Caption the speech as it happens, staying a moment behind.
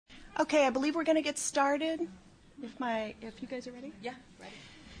Okay, I believe we're going to get started. If you guys are ready? Yeah, ready.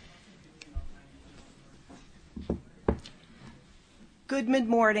 Good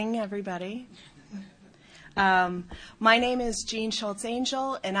mid-morning, everybody. My name is Jean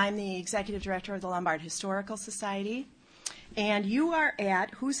Schultz-Angel, and I'm the Executive Director of the Lombard Historical Society. And you are at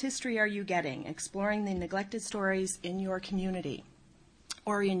Whose History Are You Getting? Exploring the neglected stories in your community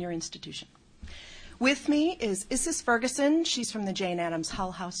or in your institution. With me is Isis Ferguson. She's from the Jane Addams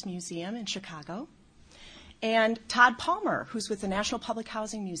Hull House Museum in Chicago. And Todd Palmer, who's with the National Public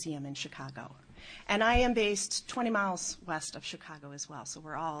Housing Museum in Chicago. And I am based 20 miles west of Chicago as well, so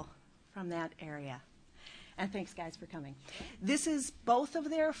we're all from that area. And thanks, guys, for coming. This is both of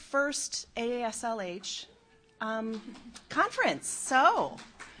their first AASLH conference, so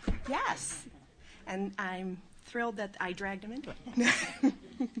yes. And I'm thrilled that I dragged them into it.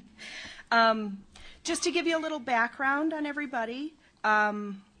 Just to give you a little background on everybody,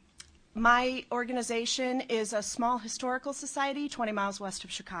 my organization is a small historical society 20 miles west of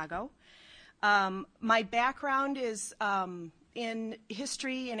Chicago. My background is in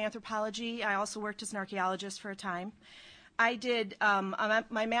history and anthropology. I also worked as an archaeologist for a time. I did,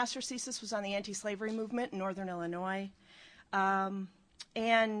 my master's thesis was on the anti-slavery movement in Northern Illinois. I'm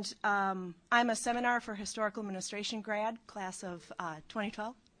a seminar for historical administration grad, class of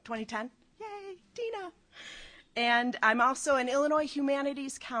 2010. Yay, Tina. And I'm also an Illinois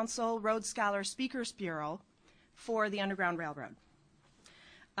Humanities Council Rhodes Scholar Speakers Bureau for the Underground Railroad.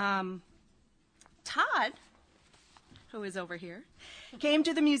 Todd, who is over here, came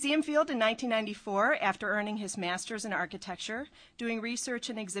to the museum field in 1994 after earning his master's in architecture, doing research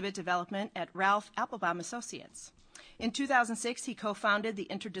and exhibit development at Ralph Applebaum Associates. In 2006, he co-founded the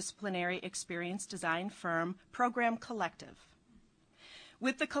interdisciplinary experience design firm Program Collective.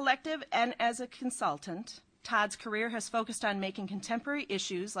 With the collective and as a consultant, Todd's career has focused on making contemporary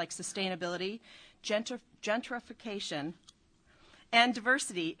issues like sustainability, gentrification, and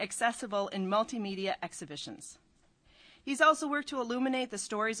diversity accessible in multimedia exhibitions. He's also worked to illuminate the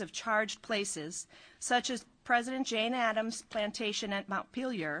stories of charged places, such as President Jane Addams' plantation at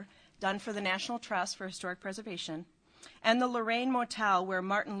Montpelier, done for the National Trust for Historic Preservation, and the Lorraine Motel, where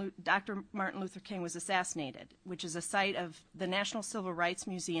Dr. Martin Luther King was assassinated, which is a site of the National Civil Rights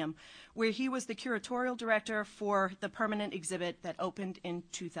Museum, where he was the curatorial director for the permanent exhibit that opened in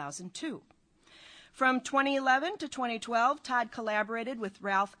 2002. From 2011 to 2012, Todd collaborated with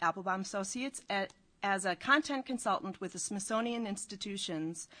Ralph Applebaum Associates as a content consultant with the Smithsonian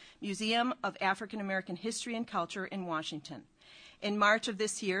Institution's Museum of African American History and Culture in Washington. In March of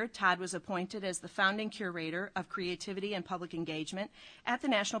this year, Todd was appointed as the founding curator of creativity and public engagement at the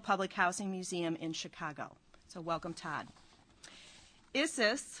National Public Housing Museum in Chicago. So welcome, Todd.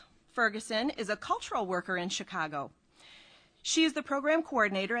 Isis Ferguson is a cultural worker in Chicago. She is the program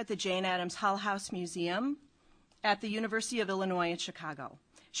coordinator at the Jane Addams Hull House Museum at the University of Illinois in Chicago.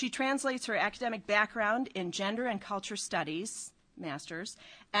 She translates her academic background in gender and culture studies, master's,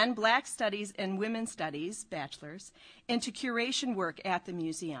 and Black Studies and Women's Studies, bachelor's, into curation work at the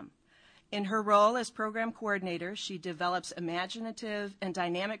museum. In her role as program coordinator, she develops imaginative and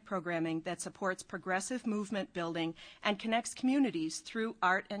dynamic programming that supports progressive movement building and connects communities through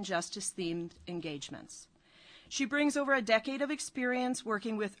art and justice-themed engagements. She brings over a decade of experience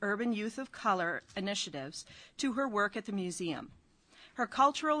working with urban youth of color initiatives to her work at the museum. Her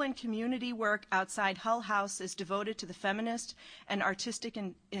cultural and community work outside Hull House is devoted to the feminist and artistic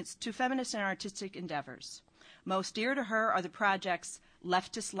endeavors. Most dear to her are the projects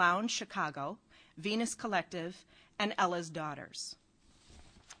Leftist Lounge Chicago, Venus Collective, and Ella's Daughters.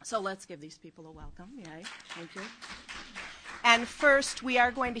 So let's give these people a welcome. Yay. Thank you. And first, we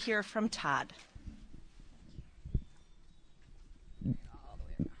are going to hear from Todd.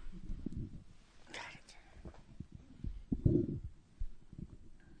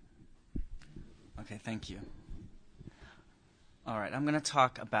 Okay, thank you. All right, I'm going to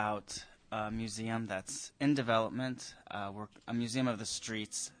talk about a museum that's in development. We're a museum of the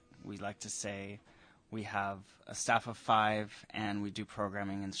streets. We like to say we have a staff of 5, and we do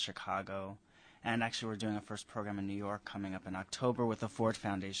programming in Chicago. And actually, we're doing a first program in New York coming up in October with the Ford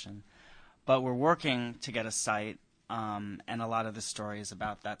Foundation. But we're working to get a site, and a lot of the story is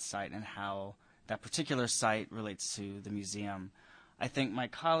about that site and how that particular site relates to the museum. I think my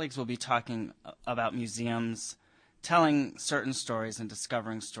colleagues will be talking about museums telling certain stories and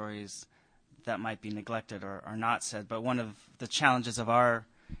discovering stories that might be neglected or not said. But one of the challenges of our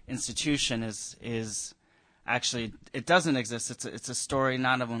institution is actually it doesn't exist. It's a story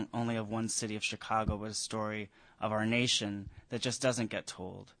not only of one city of Chicago, but a story of our nation that just doesn't get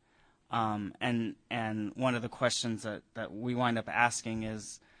told. And one of the questions that we wind up asking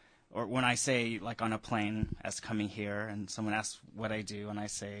is, or when I say, like on a plane as coming here, and someone asks what I do, and I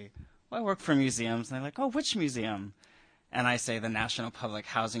say, well, I work for museums, and they're like, oh, which museum? And I say the National Public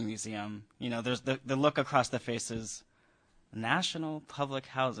Housing Museum. There's the look across the faces. National Public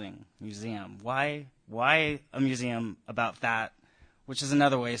Housing Museum. Why a museum about that? Which is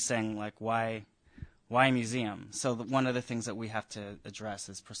another way of saying, like, why a museum? So one of the things that we have to address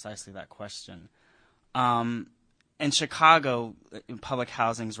is precisely that question. In Chicago, public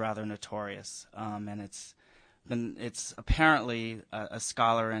housing is rather notorious, and it's apparently a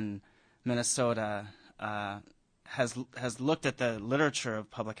scholar in Minnesota has looked at the literature of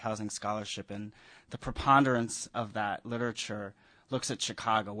public housing scholarship, and the preponderance of that literature looks at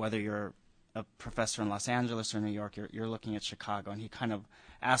Chicago. Whether you're a professor in Los Angeles or New York, you're looking at Chicago, and he kind of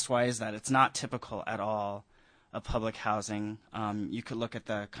asked, why is that? It's not typical at all of public housing. You could look at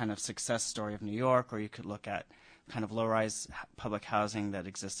the kind of success story of New York, or you could look at kind of low-rise public housing that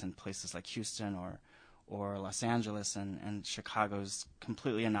exists in places like Houston or Los Angeles, and Chicago's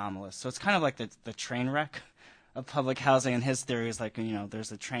completely anomalous. So it's kind of like the train wreck of public housing, and his theory is like,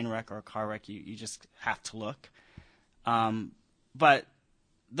 there's a train wreck or a car wreck, you just have to look. But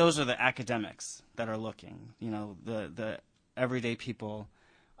those are the academics that are looking, the everyday people,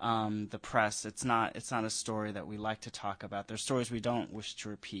 the press. It's not a story that we like to talk about. They're stories we don't wish to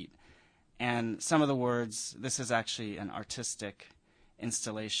repeat. And some of the words, this is actually an artistic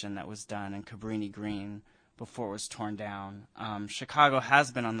installation that was done in Cabrini Green before it was torn down. Chicago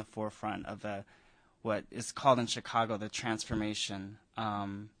has been on the forefront of what is called in Chicago the transformation,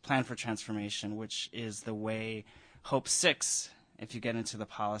 plan for transformation, which is the way Hope 6, if you get into the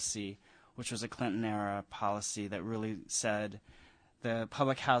policy, which was a Clinton-era policy that really said the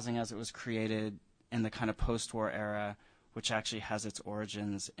public housing as it was created in the kind of post-war era, which actually has its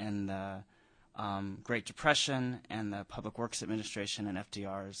origins in the Great Depression and the Public Works Administration and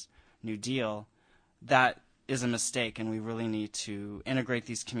FDR's New Deal, that is a mistake, and we really need to integrate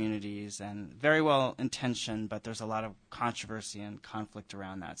these communities, and very well intentioned, but there's a lot of controversy and conflict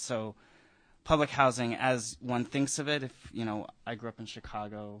around that. So public housing, as one thinks of it, I grew up in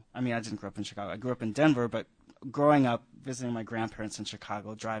Chicago. I didn't grow up in Chicago. I grew up in Denver, but growing up, visiting my grandparents in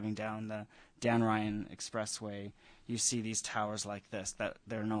Chicago, driving down the Dan Ryan Expressway, you see these towers like this, that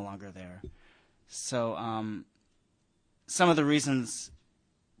they're no longer there. So some of the reasons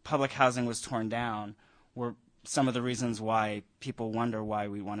public housing was torn down were some of the reasons why people wonder why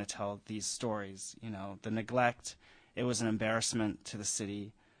we want to tell these stories. The neglect, it was an embarrassment to the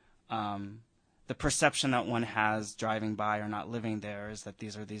city. The perception that one has driving by or not living there is that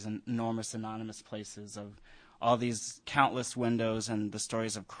these are these enormous anonymous places of all these countless windows and the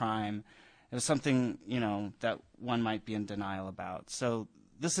stories of crime. It was something, that one might be in denial about. So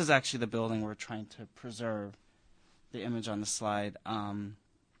this is actually the building we're trying to preserve, the image on the slide.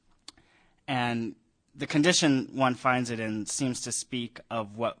 And the condition one finds it in seems to speak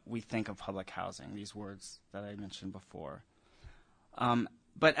of what we think of public housing, these words that I mentioned before.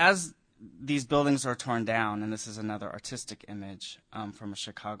 But as these buildings are torn down, and this is another artistic image from a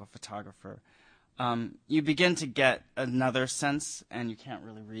Chicago photographer, you begin to get another sense, and you can't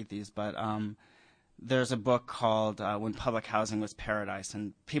really read these, but there's a book called When Public Housing Was Paradise,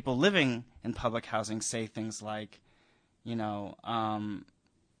 and people living in public housing say things like,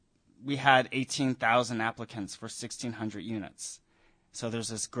 we had 18,000 applicants for 1,600 units. So there's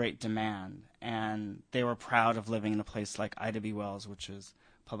this great demand, and they were proud of living in a place like Ida B. Wells, which is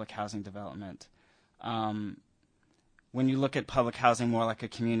public housing development. When you look at public housing more like a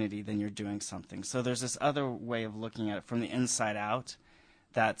community, then you're doing something. So there's this other way of looking at it from the inside out.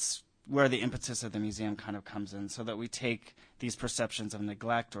 That's where the impetus of the museum kind of comes in, so that we take these perceptions of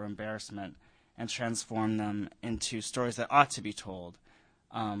neglect or embarrassment and transform them into stories that ought to be told.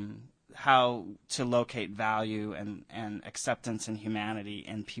 How to locate value and acceptance and humanity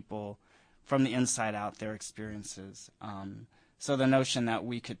in people from the inside out, their experiences. So the notion that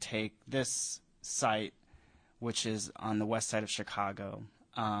we could take this site, which is on the west side of Chicago,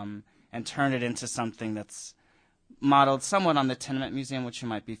 and turn it into something that's modeled somewhat on the Tenement Museum, which you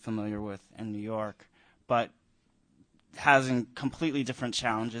might be familiar with in New York, but having completely different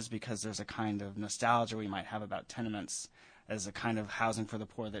challenges because there's a kind of nostalgia we might have about tenements as a kind of housing for the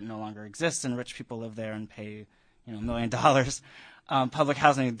poor that no longer exists, and rich people live there and pay, $1 million. Public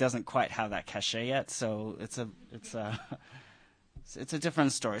housing doesn't quite have that cachet yet, so it's a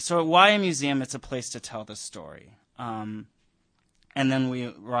different story. So why a museum? It's a place to tell the story. And then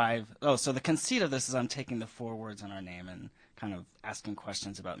we arrive. So the conceit of this is I'm taking the four words in our name and kind of asking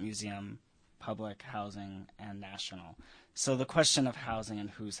questions about museum, public, housing, and national. So the question of housing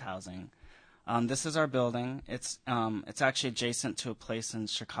and who's housing. This is our building. It's actually adjacent to a place in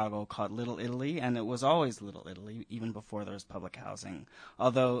Chicago called Little Italy, and it was always Little Italy even before there was public housing.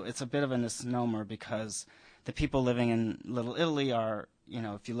 Although it's a bit of a misnomer because the people living in Little Italy are,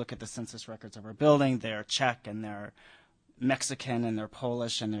 if you look at the census records of our building, they're Czech and they're Mexican and they're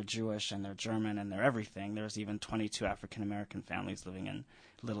Polish and they're Jewish and they're German and they're everything. There's even 22 African American families living in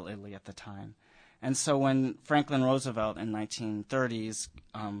Little Italy at the time. And so when Franklin Roosevelt in 1930s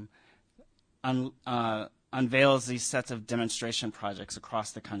unveils these sets of demonstration projects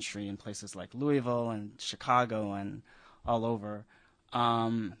across the country in places like Louisville and Chicago and all over,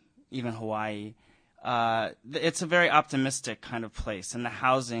 even Hawaii, it's a very optimistic kind of place in the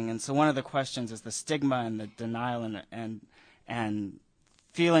housing. And so one of the questions is the stigma and the denial and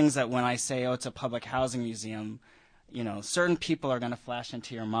feelings that when I say, oh, it's a public housing museum, certain people are going to flash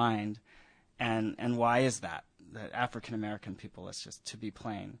into your mind. And why is that? The African American people, let's just to be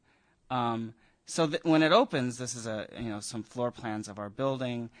plain. So when it opens, this is some floor plans of our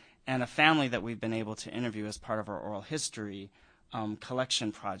building and a family that we've been able to interview as part of our oral history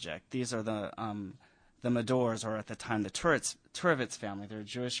collection project. These are the Madors, or at the time the Turovitz family. They're a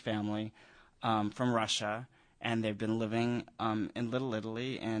Jewish family from Russia, and they've been living in Little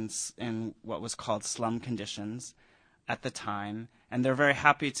Italy in what was called slum conditions at the time. And they're very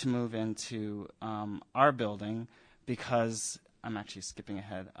happy to move into our building because I'm actually skipping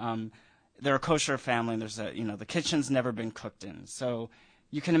ahead. They're a kosher family, and there's the kitchen's never been cooked in. So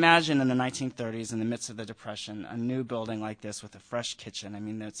you can imagine in the 1930s, in the midst of the Depression, a new building like this with a fresh kitchen. I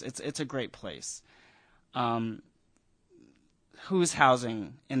mean, it's a great place. Who's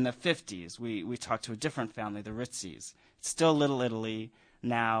housing in the 50s? We talked to a different family, the Ritzis. It's still Little Italy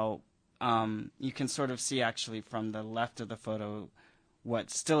now. You can sort of see actually from the left of the photo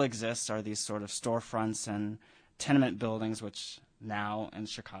what still exists are these sort of storefronts and tenement buildings, which now in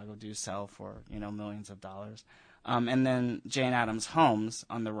Chicago do sell for millions of dollars. And then Jane Addams Homes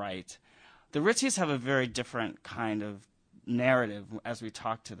on the right. The Ritzis have a very different kind of narrative as we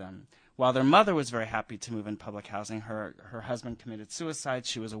talk to them. While their mother was very happy to move in public housing, her husband committed suicide.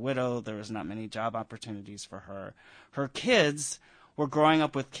 She was a widow. There was not many job opportunities for her. Her kids were growing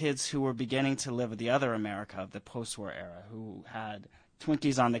up with kids who were beginning to live the other America of the post-war era, who had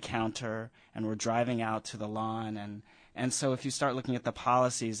Twinkies on the counter and were driving out to the lawn. And so if you start looking at the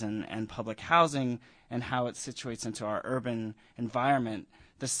policies and public housing and how it situates into our urban environment,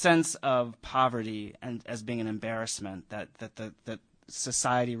 the sense of poverty and as being an embarrassment that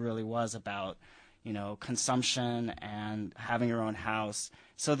society really was about, consumption and having your own house.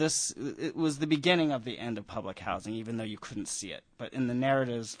 So it was the beginning of the end of public housing, even though you couldn't see it. But in the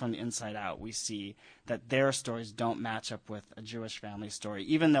narratives from the inside out, we see that their stories don't match up with a Jewish family story,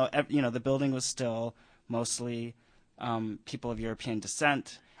 even though, the building was still mostly people of European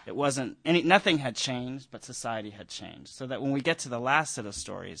descent. It wasn't nothing had changed, but society had changed. So that when we get to the last set of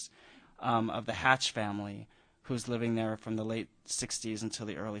stories of the Hatch family, who's living there from the late 60s until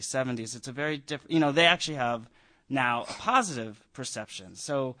the early 70s, it's a very different, they actually have now a positive perception.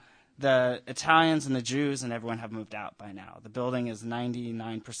 So the Italians and the Jews and everyone have moved out by now. The building is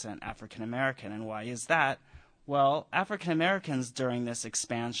 99% African American. And why is that? Well, African Americans during this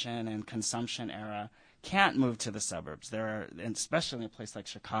expansion and consumption era can't move to the suburbs. There are, and especially in a place like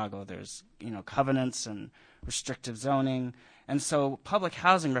Chicago, there's covenants and restrictive zoning. And so public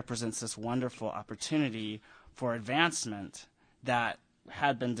housing represents this wonderful opportunity for advancement that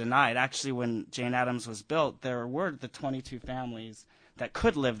had been denied. Actually, when Jane Addams was built, there were the 22 families that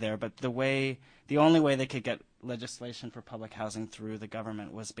could live there, but the only way they could get legislation for public housing through the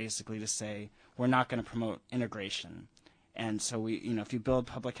government was basically to say, we're not going to promote integration. And so if you build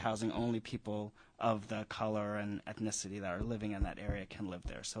public housing, only people of the color and ethnicity that are living in that area can live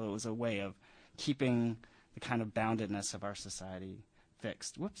there. So it was a way of keeping the kind of boundedness of our society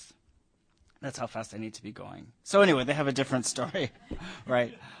fixed. Whoops. That's how fast I need to be going. So anyway, they have a different story,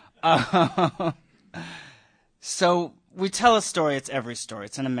 right? So we tell a story. It's every story.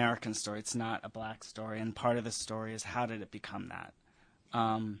 It's an American story. It's not a black story. And part of the story is how did it become that?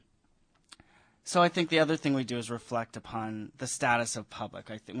 So I think the other thing we do is reflect upon the status of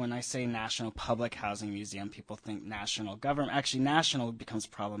public. I think when I say National Public Housing Museum, people think national government. Actually, national becomes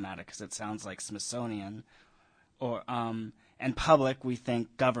problematic because it sounds like Smithsonian, or and public we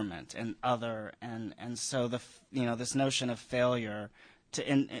think government and other, and so this notion of failure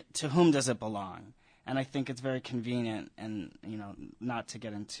to whom does it belong? And I think it's very convenient, and not to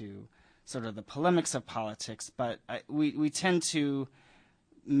get into sort of the polemics of politics, but we tend to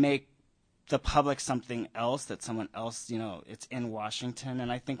make the public something else, that someone else, it's in Washington.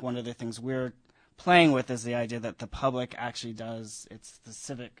 And I think one of the things we're playing with is the idea that the public actually it's the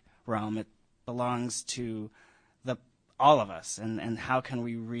civic realm. belongs to all of us, and how can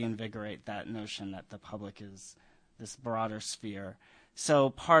we reinvigorate that notion that the public is this broader sphere. So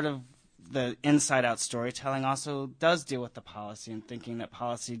part of the inside-out storytelling also does deal with the policy and thinking that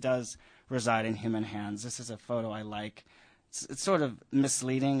policy does reside in human hands. This is a photo I like. It's sort of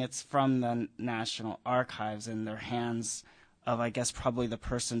misleading. It's from the National Archives in their hands of, I guess, probably the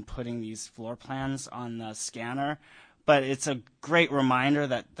person putting these floor plans on the scanner. But it's a great reminder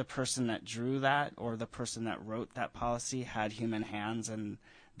that the person that drew that or the person that wrote that policy had human hands, and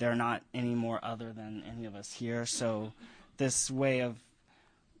they're not any more other than any of us here. So this way of,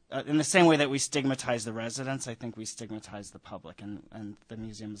 in the same way that we stigmatize the residents, I think we stigmatize the public, and the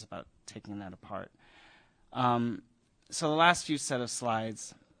museum is about taking that apart. So the last few set of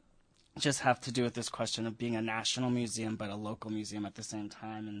slides just have to do with this question of being a national museum but a local museum at the same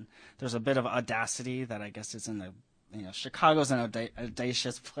time. And there's a bit of audacity that I guess is in the, Chicago's an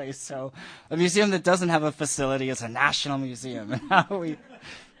audacious place. So a museum that doesn't have a facility is a national museum. And how we,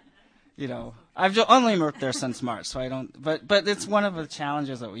 I've only worked there since March, so I don't, but it's one of the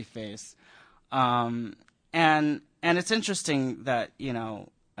challenges that we face. And it's interesting that,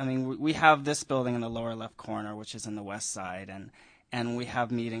 we have this building in the lower left corner, which is in the west side, and we have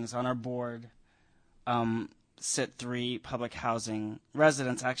meetings on our board. Sit 3 public housing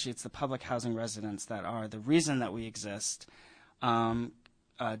residents. Actually, it's the public housing residents that are the reason that we exist.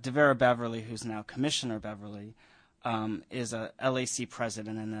 Devera Beverly, who's now Commissioner Beverly, is a LAC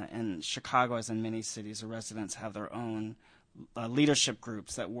president, and in Chicago, as in many cities, the residents have their own leadership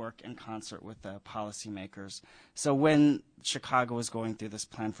groups that work in concert with the policymakers. So when Chicago was going through this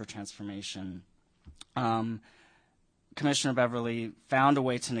plan for transformation, Commissioner Beverly found a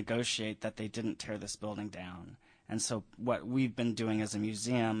way to negotiate that they didn't tear this building down. And so what we've been doing as a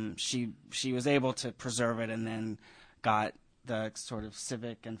museum, she was able to preserve it and then got the sort of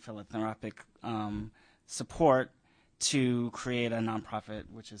civic and philanthropic support to create a nonprofit,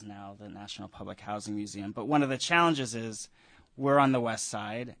 which is now the National Public Housing Museum. But one of the challenges is we're on the west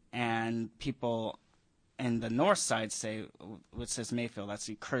side, and people in the north side say, which says Mayfield, that's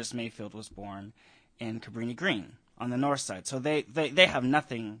Curtis Mayfield was born in Cabrini Green on the north side. So they have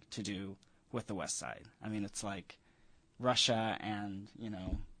nothing to do with the west side. I mean, it's like Russia and,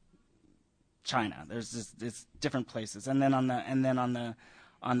 China. It's different places. And then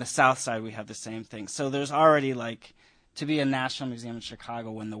on the south side we have the same thing. So there's already to be a national museum in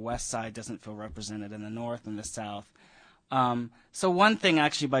Chicago when the west side doesn't feel represented in the north and the south. So one thing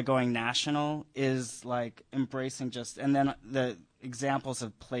actually by going national is embracing and then the examples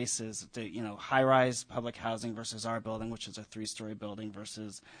of places, high-rise public housing versus our building, which is a 3-story building,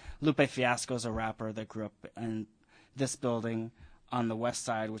 versus Lupe Fiasco's a rapper that grew up in this building on the west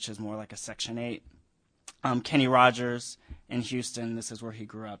side, which is more like a Section 8. Kenny Rogers in Houston, this is where he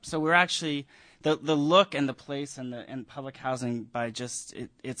grew up. So we're actually, the look and the place and public housing by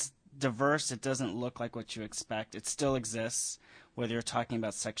it's diverse. It doesn't look like what you expect. It still exists, whether you're talking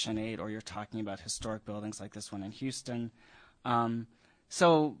about Section 8 or you're talking about historic buildings like this one in Houston.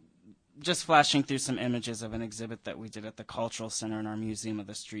 So just flashing through some images of an exhibit that we did at the Cultural Center in our Museum of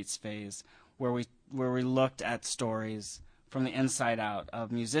the Streets phase, where we looked at stories from the inside out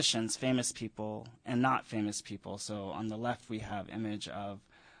of musicians, famous people, and not famous people. So on the left we have image of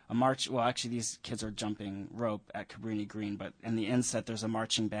a march. Well, actually these kids are jumping rope at Cabrini Green, but in the inset there's a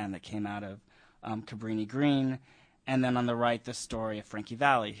marching band that came out of Cabrini Green. And then on the right, the story of Frankie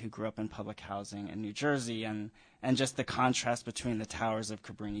Valli, who grew up in public housing in New Jersey, and just the contrast between the towers of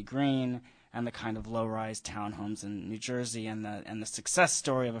Cabrini Green and the kind of low-rise townhomes in New Jersey, and the success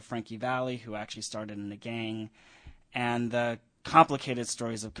story of a Frankie Valli who actually started in a gang, and the complicated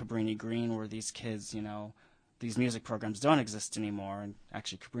stories of Cabrini Green, where these kids, these music programs don't exist anymore, and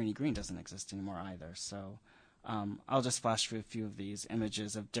actually Cabrini Green doesn't exist anymore either. So I'll just flash through a few of these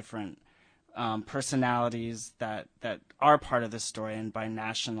images of different personalities that are part of this story, and by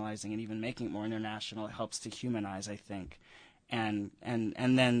nationalizing and even making it more international, it helps to humanize, I think. And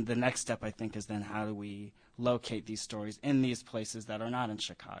then the next step, I think, is then how do we locate these stories in these places that are not in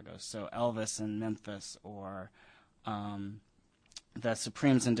Chicago? So Elvis in Memphis, or the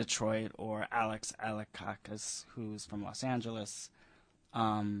Supremes in Detroit, or Alex Alekakis, who's from Los Angeles.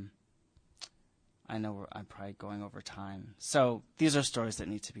 I know I'm probably going over time. So these are stories that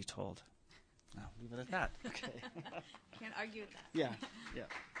need to be told. I'll leave it at that. Okay. Can't argue with that. Yeah.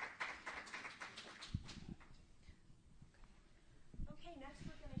 Okay, next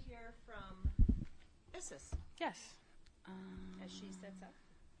we're going to hear from Isis Yes. as she sets up.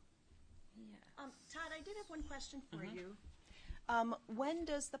 Yes. Todd, I did have one question for you. When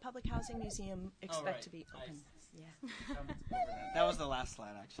does the Public Housing Museum expect to be open? That was the last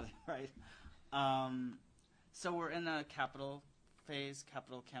slide, actually, right? So we're in a capital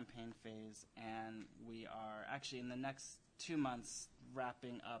campaign phase, and we are actually in the next 2 months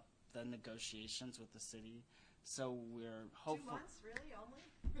wrapping up the negotiations with the city. So we're hopeful. 2 months, really, only?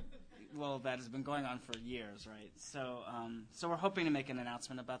 Well, that has been going on for years, right? So, so we're hoping to make an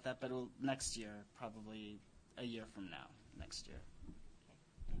announcement about that, but next year, probably a year from now, next year.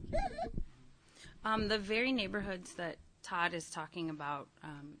 The very neighborhoods that Todd is talking about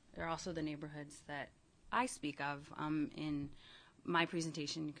are also the neighborhoods that I speak of in my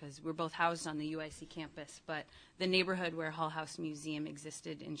presentation, because we're both housed on the UIC campus, but the neighborhood where Hull House Museum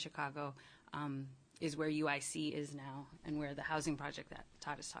existed in Chicago is where UIC is now, and where the housing project that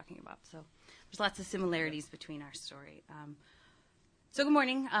Todd is talking about. So there's lots of similarities between our story. So good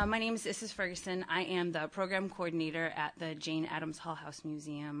morning. My name is Isis Ferguson. I am the program coordinator at the Jane Addams Hull House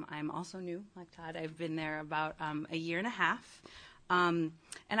Museum. I'm also new, like Todd. I've been there about a year and a half. And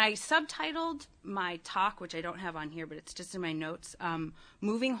I subtitled my talk, which I don't have on here, but it's just in my notes,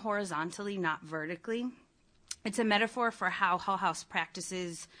 Moving Horizontally, Not Vertically. It's a metaphor for how Hull House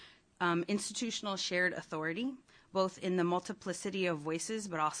practices institutional shared authority, both in the multiplicity of voices,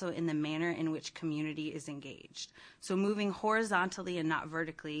 but also in the manner in which community is engaged. So moving horizontally and not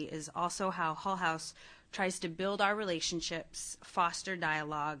vertically is also how Hull House tries to build our relationships, foster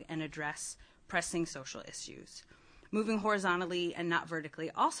dialogue, and address pressing social issues. Moving horizontally and not vertically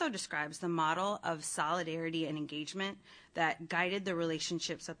also describes the model of solidarity and engagement that guided the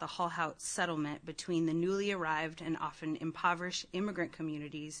relationships at the Hull House settlement between the newly arrived and often impoverished immigrant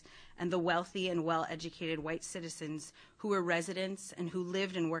communities and the wealthy and well-educated white citizens who were residents and who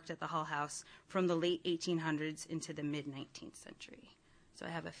lived and worked at the Hull House from the late 1800s into the mid-19th century. So I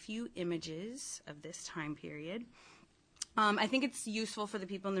have a few images of this time period. I think it's useful for the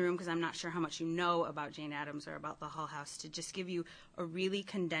people in the room, because I'm not sure how much you know about Jane Addams or about the Hull House, to just give you a really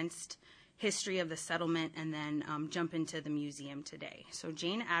condensed history of the settlement and then jump into the museum today. So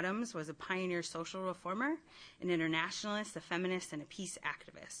Jane Addams was a pioneer social reformer, an internationalist, a feminist, and a peace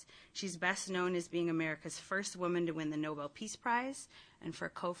activist. She's best known as being America's first woman to win the Nobel Peace Prize and for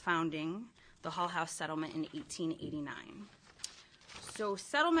co-founding the Hull House settlement in 1889. So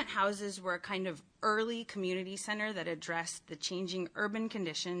settlement houses were a kind of early community center that addressed the changing urban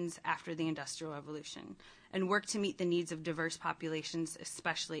conditions after the Industrial Revolution and worked to meet the needs of diverse populations,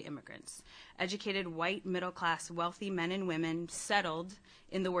 especially immigrants. Educated, white, middle-class, wealthy men and women settled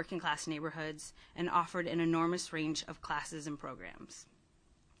in the working-class neighborhoods and offered an enormous range of classes and programs.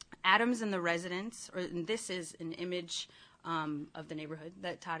 Addams and the residents, and this is an image of the neighborhood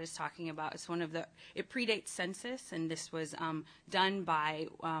that Todd is talking about. It's it predates census, and this was done by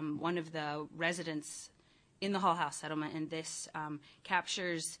one of the residents in the Hull House settlement, and this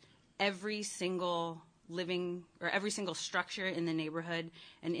captures every single every single structure in the neighborhood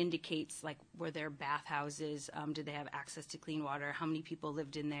and indicates, like, were there bathhouses, did they have access to clean water, how many people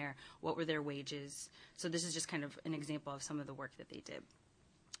lived in there, what were their wages. So this is just kind of an example of some of the work that they did.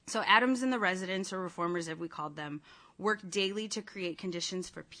 So Addams and the residents, or reformers as we called them, worked daily to create conditions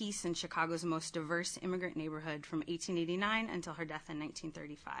for peace in Chicago's most diverse immigrant neighborhood from 1889 until her death in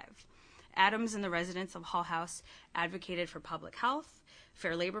 1935. Addams and the residents of Hull House advocated for public health,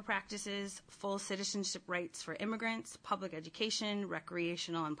 fair labor practices, full citizenship rights for immigrants, public education,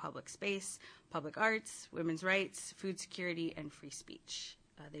 recreational and public space, public arts, women's rights, food security, and free speech.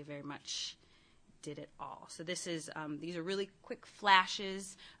 They very much did it all. So this is these are really quick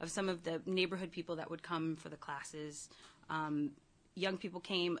flashes of some of the neighborhood people that would come for the classes. Young people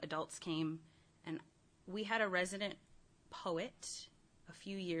came, adults came, and we had a resident poet a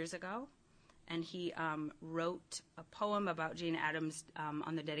few years ago, and he wrote a poem about Jane Addams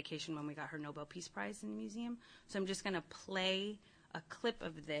on the dedication when we got her Nobel Peace Prize in the museum. So I'm just going to play a clip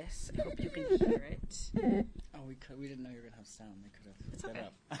of this. I hope you can hear it. Oh, we didn't know you were going to have sound. They could have It's set okay.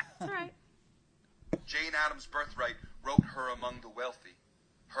 up. It's all right. Jane Addams' Birthright wrote her among the wealthy.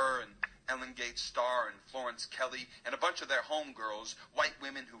 Her and Ellen Gates Starr and Florence Kelly and a bunch of their homegirls, white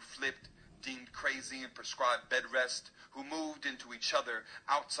women who flipped, deemed crazy and prescribed bed rest, who moved into each other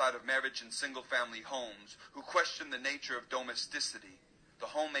outside of marriage in single-family homes, who questioned the nature of domesticity. The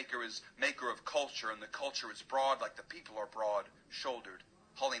homemaker is maker of culture, and the culture is broad like the people are broad-shouldered,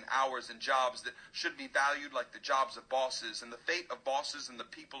 hauling hours and jobs that should be valued like the jobs of bosses, and the fate of bosses and the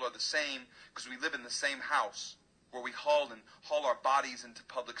people are the same because we live in the same house, where we haul our bodies into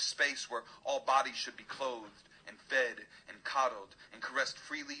public space, where all bodies should be clothed and fed and coddled and caressed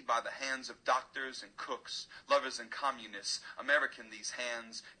freely by the hands of doctors and cooks, lovers and communists, American these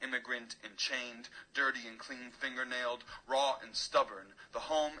hands, immigrant and chained, dirty and clean fingernailed, raw and stubborn, the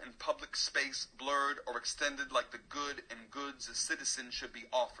home and public space blurred or extended like the good and goods a citizen should be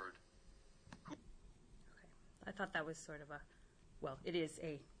offered. I thought that was sort of it is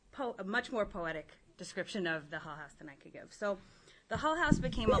a much more poetic description of the Hull House than I could give. So the Hull House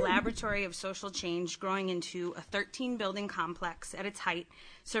became a laboratory of social change, growing into a 13-building complex at its height,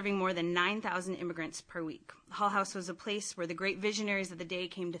 serving more than 9,000 immigrants per week. Hull House was a place where the great visionaries of the day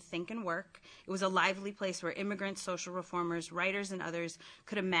came to think and work. It was a lively place where immigrants, social reformers, writers, and others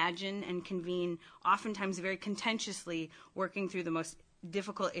could imagine and convene, oftentimes very contentiously, working through the most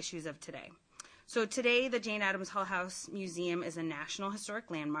difficult issues of today. So today, the Jane Addams Hull House Museum is a National Historic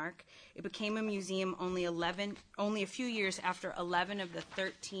Landmark. It became a museum only a few years after 11 of the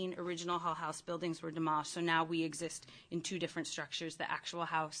 13 original Hull House buildings were demolished. So now we exist in two different structures, the actual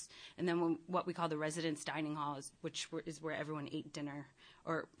house and then what we call the residence dining hall, which is where everyone ate dinner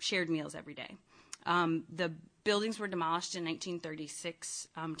or shared meals every day. The buildings were demolished in 1936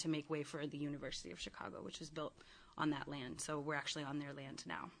 to make way for the University of Chicago, which was built on that land. So we're actually on their land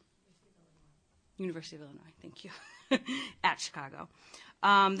now. University of Illinois, thank you, at Chicago.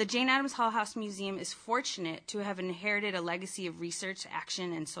 The Jane Addams Hull House Museum is fortunate to have inherited a legacy of research,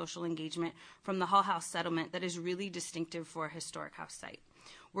 action, and social engagement from the Hull House settlement that is really distinctive for a historic house site.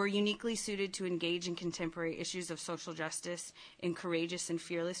 We're uniquely suited to engage in contemporary issues of social justice in courageous and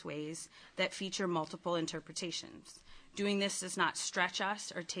fearless ways that feature multiple interpretations. Doing this does not stretch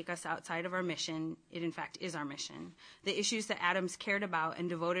us or take us outside of our mission. It, in fact, is our mission. The issues that Addams cared about and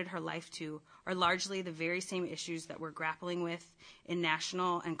devoted her life to are largely the very same issues that we're grappling with in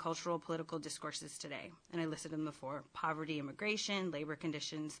national and cultural political discourses today. And I listed them before: poverty, immigration, labor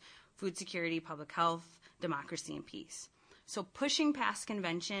conditions, food security, public health, democracy, and peace. So pushing past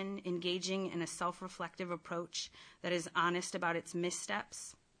convention, engaging in a self-reflective approach that is honest about its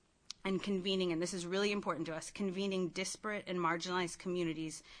missteps, and convening, and this is really important to us, convening disparate and marginalized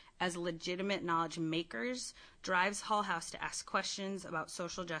communities as legitimate knowledge makers drives Hull House to ask questions about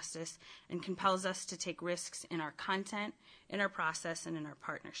social justice and compels us to take risks in our content, in our process, and in our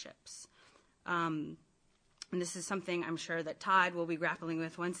partnerships. And this is something I'm sure that Todd will be grappling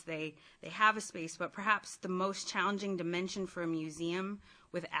with once they have a space, but perhaps the most challenging dimension for a museum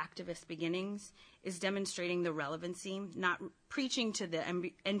with activist beginnings is demonstrating the relevancy, not preaching to the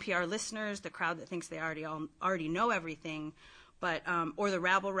NPR listeners, the crowd that thinks they already know everything, but or the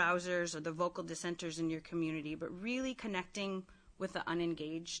rabble-rousers or the vocal dissenters in your community, but really connecting with the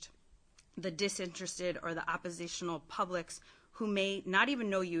unengaged, the disinterested, or the oppositional publics who may not even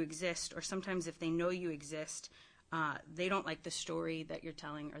know you exist, or sometimes if they know you exist, they don't like the story that you're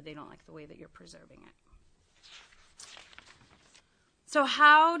telling, or they don't like the way that you're preserving it. So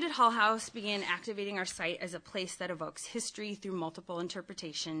how did Hull House begin activating our site as a place that evokes history through multiple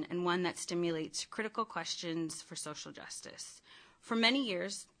interpretation and one that stimulates critical questions for social justice? For many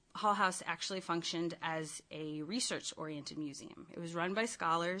years, Hull House actually functioned as a research-oriented museum. It was run by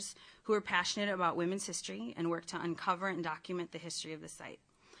scholars who were passionate about women's history and worked to uncover and document the history of the site.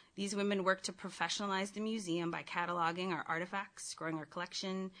 These women worked to professionalize the museum by cataloging our artifacts, growing our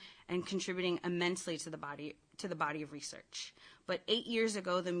collection, and contributing immensely to the body of research. But 8 years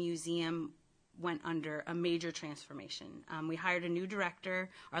ago, the museum went under a major transformation. We hired a new director,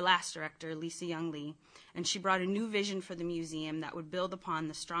 our last director, Lisa Young Lee, and she brought a new vision for the museum that would build upon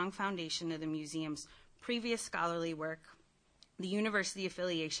the strong foundation of the museum's previous scholarly work, the university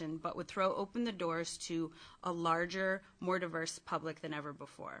affiliation, but would throw open the doors to a larger, more diverse public than ever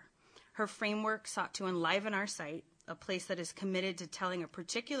before. Her framework sought to enliven our site, a place that is committed to telling a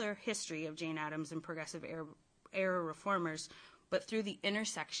particular history of Jane Addams and progressive era reformers, but through the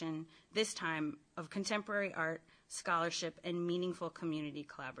intersection, this time, of contemporary art, scholarship, and meaningful community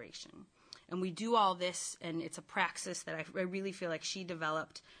collaboration. And we do all this, and it's a praxis that I really feel like she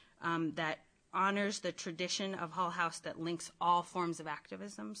developed that honors the tradition of Hull House that links all forms of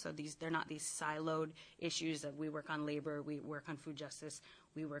activism. So they're not these siloed issues of we work on labor, we work on food justice,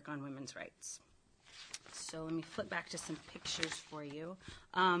 we work on women's rights. So let me flip back to some pictures for you.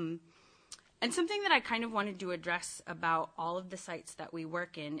 And something that I kind of wanted to address about all of the sites that we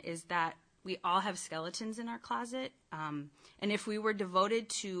work in is that we all have skeletons in our closet. And if we were devoted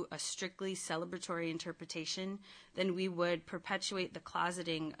to a strictly celebratory interpretation, then we would perpetuate the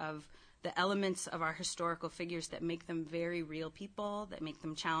closeting of the elements of our historical figures that make them very real people, that make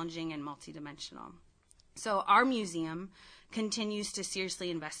them challenging and multidimensional. So our museum continues to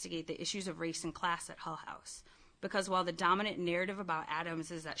seriously investigate the issues of race and class at Hull House, because while the dominant narrative about Addams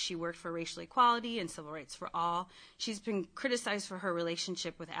is that she worked for racial equality and civil rights for all, she's been criticized for her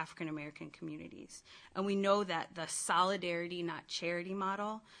relationship with African American communities. And we know that the solidarity, not charity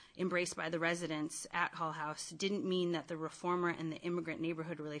model embraced by the residents at Hull House didn't mean that the reformer and the immigrant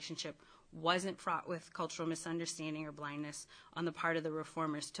neighborhood relationship wasn't fraught with cultural misunderstanding or blindness on the part of the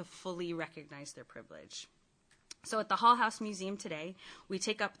reformers to fully recognize their privilege. So at the Hull House Museum today, we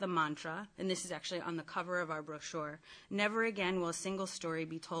take up the mantra, and this is actually on the cover of our brochure, never again will a single story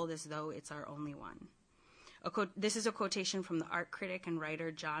be told as though it's our only one. This is a quotation from the art critic and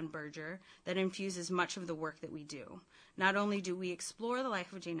writer John Berger that infuses much of the work that we do. Not only do we explore the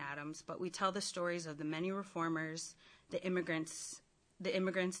life of Jane Addams, but we tell the stories of the many reformers, the immigrants,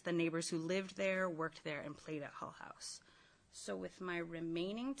 the neighbors who lived there, worked there, and played at Hull House. So with my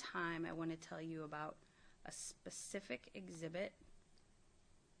remaining time, I want to tell you about a specific exhibit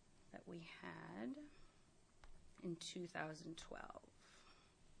that we had in 2012.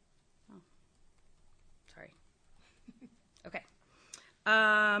 Oh, sorry. Okay.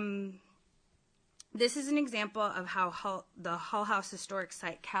 This is an example of how the Hull House Historic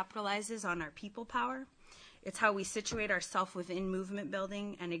Site capitalizes on our people power. It's how we situate ourselves within movement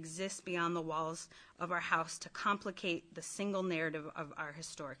building and exist beyond the walls of our house to complicate the single narrative of our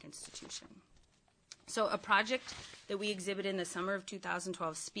historic institution. So a project that we exhibit in the summer of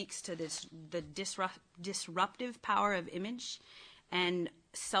 2012 speaks to the disruptive power of image and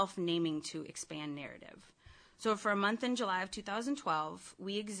self-naming to expand narrative. So for a month in July of 2012,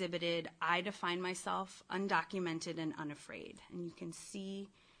 we exhibited I Define Myself, Undocumented and Unafraid. And you can see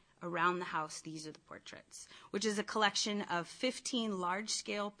around the house, these are the portraits, which is a collection of 15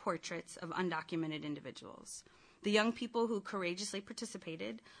 large-scale portraits of undocumented individuals. The young people who courageously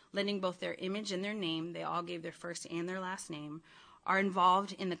participated, lending both their image and their name, they all gave their first and their last name, are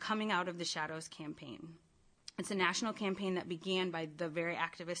involved in the Coming Out of the Shadows campaign. It's a national campaign that began by the very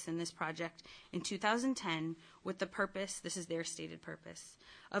activists in this project in 2010 with the purpose, this is their stated purpose,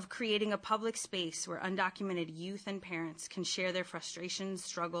 of creating a public space where undocumented youth and parents can share their frustrations,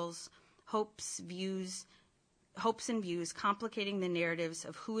 struggles, hopes and views, complicating the narratives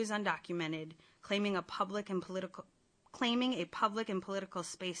of who is undocumented, claiming a public and political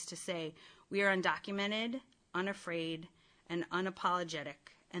space to say we are undocumented, unafraid, and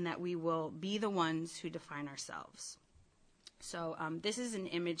unapologetic, and that we will be the ones who define ourselves. So this is an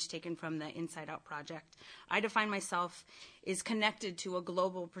image taken from the Inside Out project. I Define Myself is connected to a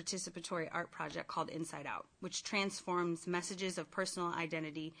global participatory art project called Inside Out, which transforms messages of personal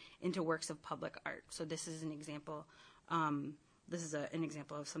identity into works of public art. So this is an example. This is an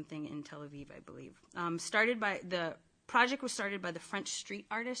example of something in Tel Aviv, I believe. The project was started by the French street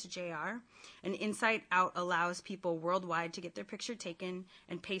artist JR, and Inside Out allows people worldwide to get their picture taken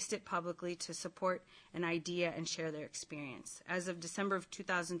and paste it publicly to support an idea and share their experience. As of December of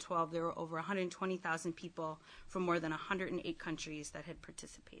 2012, there were over 120,000 people from more than 108 countries that had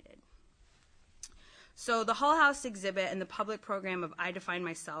participated. So the Hull House exhibit and the public program of I Define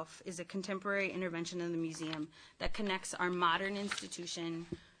Myself is a contemporary intervention in the museum that connects our modern institution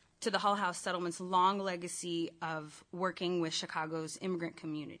to the Hull House Settlement's long legacy of working with Chicago's immigrant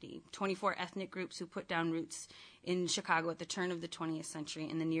community, 24 ethnic groups who put down roots in Chicago at the turn of the 20th century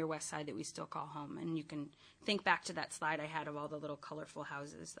in the near West Side that we still call home. And you can think back to that slide I had of all the little colorful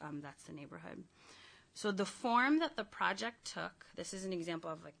houses. That's the neighborhood. So the form that the project took, this is an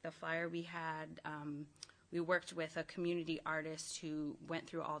example of like the flyer we had. We worked with a community artist who went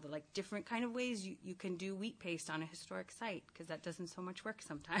through all the like different kind of ways you can do wheat paste on a historic site, because that doesn't so much work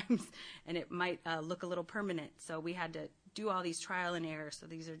sometimes, and it might look a little permanent. So we had to do all these trial and error. So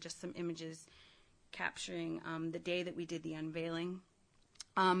these are just some images capturing the day that we did the unveiling.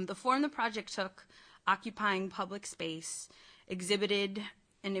 The form the project took, occupying public space,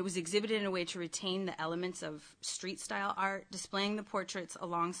 it was exhibited in a way to retain the elements of street-style art, displaying the portraits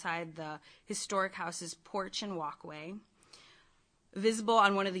alongside the historic house's porch and walkway. Visible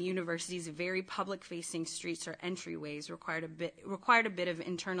on one of the university's very public-facing streets or entryways required a bit of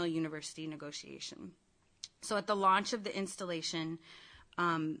internal university negotiation. So at the launch of the installation,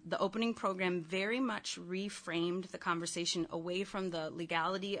 the opening program very much reframed the conversation away from the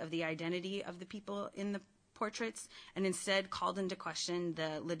legality of the identity of the people in the portraits, and instead called into question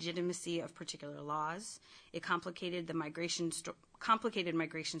the legitimacy of particular laws. It complicated migration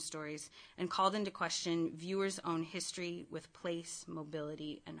stories and called into question viewers' own history with place,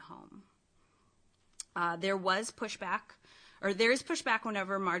 mobility, and home. There is pushback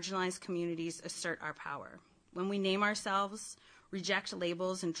whenever marginalized communities assert our power. When we name ourselves, reject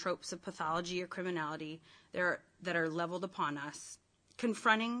labels and tropes of pathology or criminality that are leveled upon us,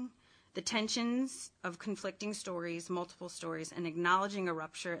 confronting the tensions of conflicting stories, multiple stories, and acknowledging a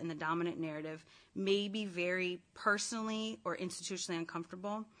rupture in the dominant narrative may be very personally or institutionally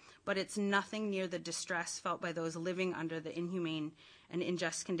uncomfortable, but it's nothing near the distress felt by those living under the inhumane and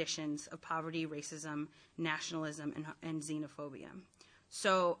unjust conditions of poverty, racism, nationalism, and xenophobia.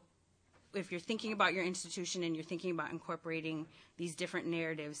 So if you're thinking about your institution and you're thinking about incorporating these different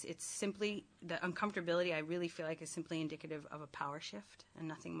narratives, it's simply the uncomfortability, I really feel like, is simply indicative of a power shift and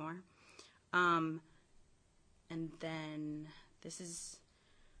nothing more. And then this is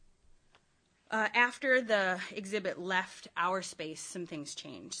after the exhibit left our space, some things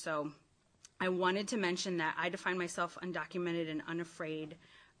changed. So I wanted to mention that I define myself undocumented and unafraid,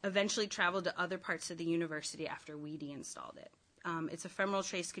 eventually traveled to other parts of the university after we deinstalled it. Its ephemeral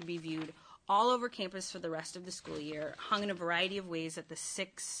trace could be viewed all over campus for the rest of the school year, hung in a variety of ways at the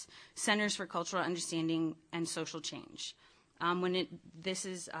 6 Centers for Cultural Understanding and Social Change. This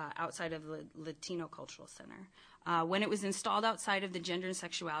is outside of the Latino Cultural Center. When it was installed outside of the Gender and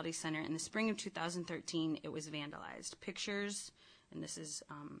Sexuality Center in the spring of 2013, it was vandalized. Pictures, and this is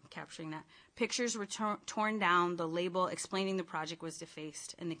capturing that, pictures were torn down, the label explaining the project was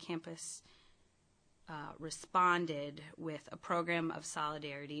defaced, and the campus responded with a program of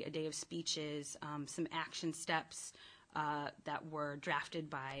solidarity, a day of speeches, some action steps that were drafted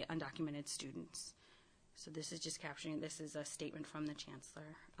by undocumented students. So this is just capturing, this is a statement from the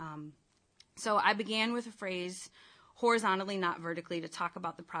chancellor. So I began with a phrase, horizontally, not vertically, to talk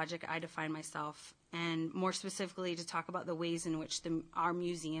about the project I define myself, and more specifically to talk about the ways in which our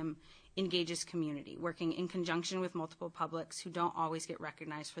museum engages community, working in conjunction with multiple publics who don't always get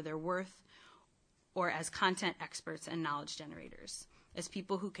recognized for their worth or as content experts and knowledge generators, as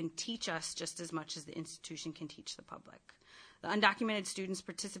people who can teach us just as much as the institution can teach the public. The undocumented students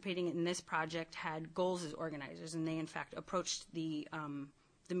participating in this project had goals as organizers, and they, in fact, approached the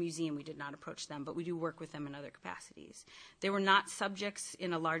museum. We did not approach them, but we do work with them in other capacities. They were not subjects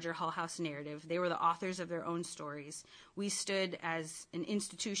in a larger Hull House narrative. They were the authors of their own stories. We stood as an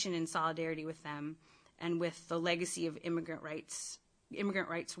institution in solidarity with them and with the legacy of immigrant rights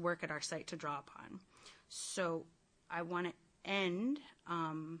work at our site to draw upon. So I want to end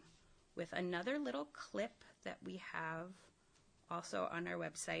with another little clip that we have also on our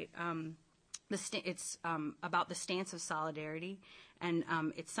website. It's about the stance of solidarity, and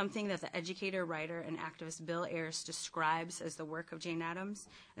it's something that the educator, writer, and activist Bill Ayers describes as the work of Jane Addams.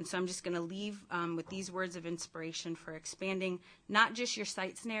 And so I'm just going to leave with these words of inspiration for expanding not just your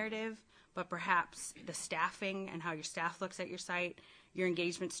site's narrative, but perhaps the staffing and how your staff looks at your site, your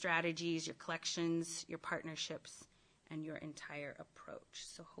engagement strategies, your collections, your partnerships, and your entire approach.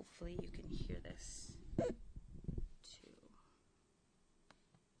 So hopefully you can hear this too.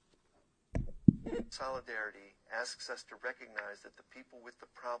 Solidarity asks us to recognize that the people with the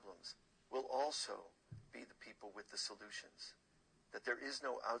problems will also be the people with the solutions, that there is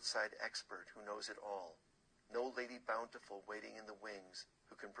no outside expert who knows it all, no Lady Bountiful waiting in the wings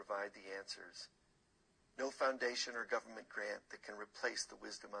who can provide the answers, no foundation or government grant that can replace the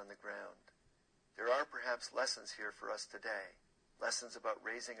wisdom on the ground. There are perhaps lessons here for us today, lessons about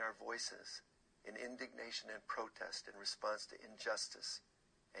raising our voices in indignation and protest in response to injustice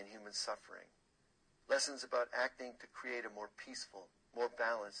and human suffering. Lessons about acting to create a more peaceful, more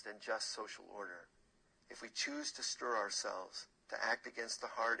balanced, and just social order. If we choose to stir ourselves, to act against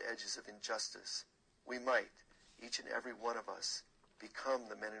the hard edges of injustice, we might, each and every one of us, become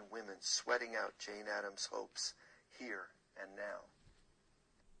the men and women sweating out Jane Addams' hopes here and now.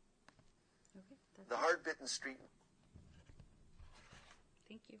 Okay, the hard-bitten street.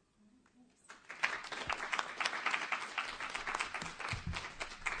 Thank you.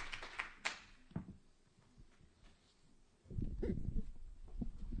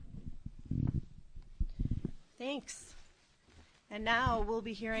 Thanks. And now we'll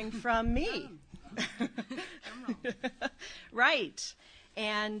be hearing from me. Right.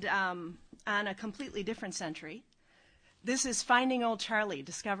 And on a completely different century, this is Finding Old Charlie,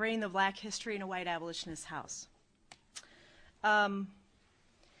 Discovering the Black History in a White Abolitionist House. Unlike,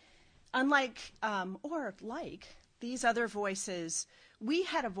 or like, these other voices, we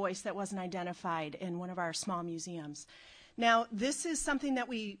had a voice that wasn't identified in one of our small museums. Now, this is something that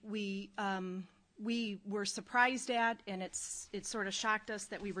we were surprised at, and it sort of shocked us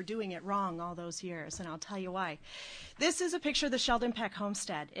that we were doing it wrong all those years, and I'll tell you why. This is a picture of the Sheldon Peck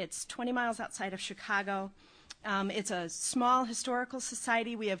Homestead. It's 20 miles outside of Chicago. It's a small historical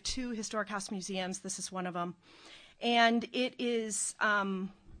society. We have 2 historic house museums. This is one of them. And it is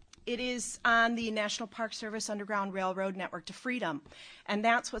on the National Park Service Underground Railroad Network to Freedom. And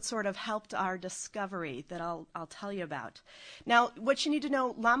that's what sort of helped our discovery that I'll tell you about. Now, what you need to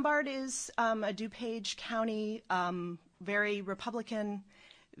know, Lombard is a DuPage County, very Republican,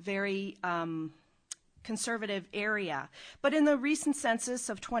 very conservative area. But in the recent census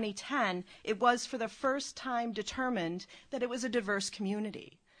of 2010, it was for the first time determined that it was a diverse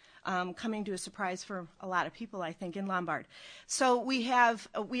community. coming to a surprise for a lot of people, I think, in Lombard. So we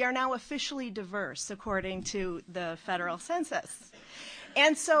are now officially diverse according to the federal census.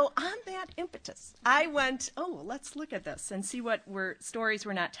 And so on that impetus, I went, let's look at this and see what stories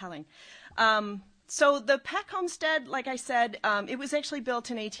we're not telling. So the Peck homestead, like I said, it was actually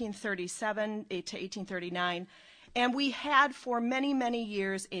built in 1837 to 1839, and we had for many, many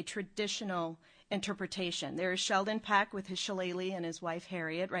years a traditional interpretation. There is Sheldon Peck with his shillelagh and his wife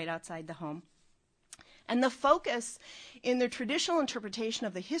Harriet right outside the home. And the focus in the traditional interpretation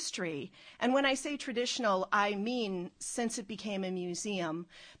of the history, and when I say traditional, I mean since it became a museum.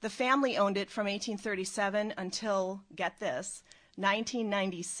 The family owned it from 1837 until, get this,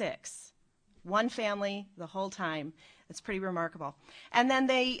 1996. One family the whole time. It's pretty remarkable. And then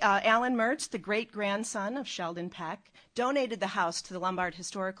Alan Mertz, the great-grandson of Sheldon Peck, donated the house to the Lombard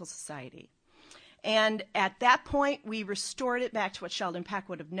Historical Society. And at that point, we restored it back to what Sheldon Peck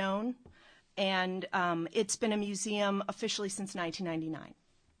would have known. And it's been a museum officially since 1999,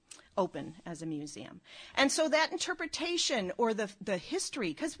 open as a museum. And so that interpretation or the history,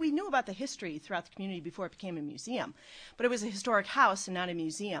 because we knew about the history throughout the community before it became a museum, but it was a historic house and not a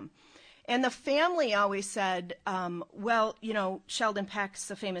museum. And the family always said, Sheldon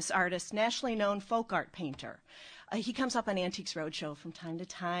Peck's a famous artist, nationally known folk art painter. He comes up on Antiques Roadshow from time to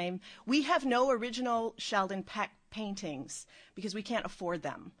time. We have no original Sheldon Peck paintings because we can't afford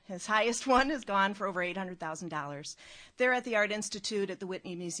them. His highest one has gone for over $800,000. They're at the Art Institute, at the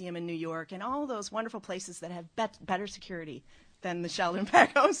Whitney Museum in New York, and all those wonderful places that have better security than the Sheldon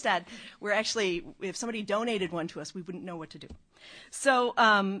Peck homestead. We're actually, if somebody donated one to us, we wouldn't know what to do. So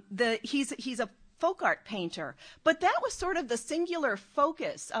he's a folk art painter, but that was sort of the singular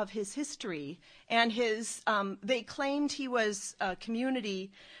focus of his history, and they claimed he was a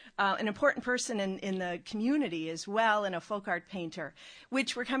community, an important person in the community as well, and a folk art painter,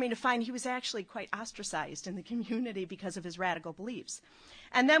 which we're coming to find he was actually quite ostracized in the community because of his radical beliefs.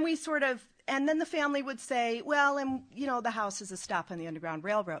 And then the family would say, the house is a stop on the Underground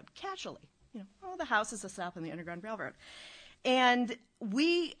Railroad, casually. The house is a stop on the Underground Railroad. And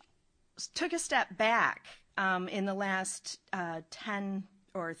we took a step back in the last 10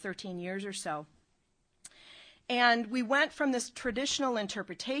 or 13 years or so. And we went from this traditional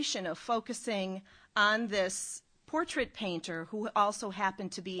interpretation of focusing on this portrait painter who also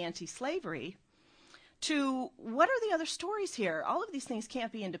happened to be anti-slavery to what are the other stories here? All of these things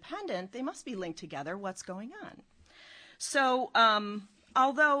can't be independent. They must be linked together. What's going on? So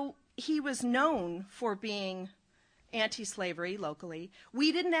although he was known for being anti-slavery locally,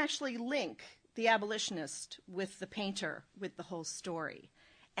 we didn't actually link the abolitionist with the painter, with the whole story,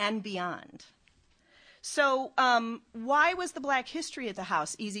 and beyond. So why was the black history at the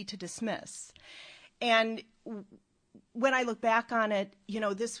house easy to dismiss? And when I look back on it,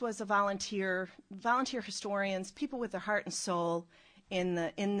 this was a volunteer historians, people with their heart and soul in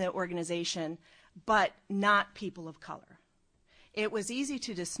the organization, but not people of color. It was easy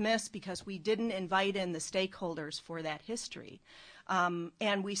to dismiss because we didn't invite in the stakeholders for that history.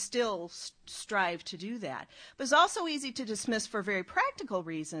 And we still strive to do that. But it's also easy to dismiss for very practical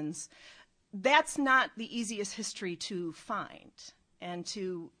reasons. That's not the easiest history to find and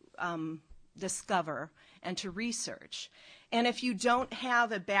to discover and to research. And if you don't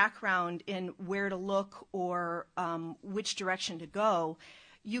have a background in where to look or which direction to go,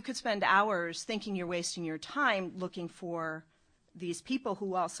 you could spend hours thinking you're wasting your time looking for these people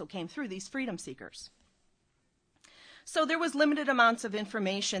who also came through, these freedom seekers. So there was limited amounts of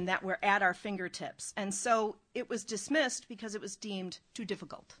information that were at our fingertips. And so it was dismissed because it was deemed too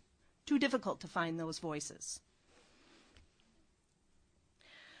difficult to find those voices.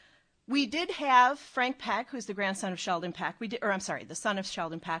 We did have Frank Peck, who's the grandson of Sheldon Peck, the son of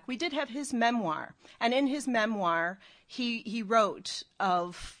Sheldon Peck. We did have his memoir. And in his memoir, he wrote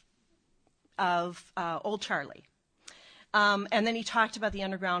of Old Charlie. And then he talked about the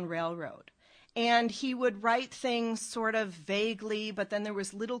Underground Railroad. And he would write things sort of vaguely, but then there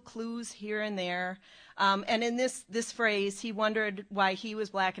was little clues here and there. And in this phrase, he wondered why he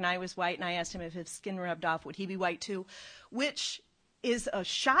was black and I was white, and I asked him if his skin rubbed off, would he be white too? Which is a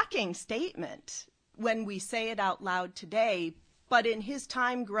shocking statement when we say it out loud today. But in his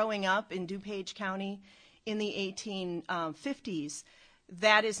time growing up in DuPage County in the 1850s,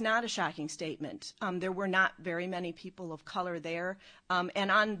 that is not a shocking statement. There were not very many people of color there.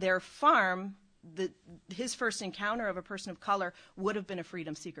 And on their farm, his first encounter of a person of color would have been a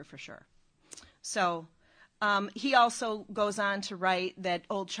freedom seeker for sure. So he also goes on to write that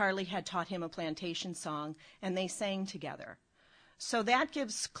Old Charlie had taught him a plantation song, and they sang together. So that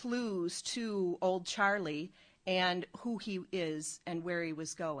gives clues to Old Charlie and who he is and where he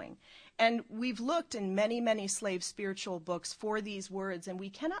was going. And we've looked in many, many slave spiritual books for these words, and we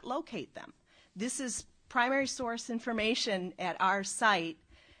cannot locate them. This is primary source information at our site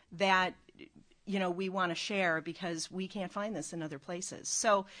that we want to share because we can't find this in other places.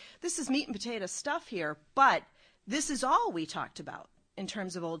 So this is meat and potato stuff here, but this is all we talked about in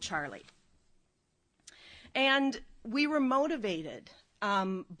terms of Old Charlie. And we were motivated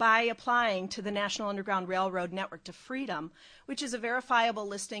by applying to the National Underground Railroad Network to Freedom, which is a verifiable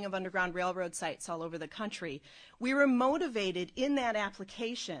listing of Underground Railroad sites all over the country. We were motivated in that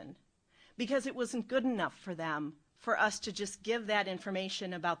application because it wasn't good enough for them for us to just give that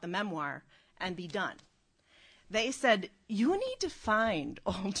information about the memoir and be done. They said, you need to find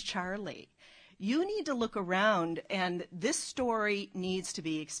Old Charlie. You need to look around, and this story needs to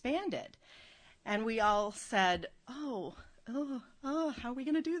be expanded. And we all said, oh, how are we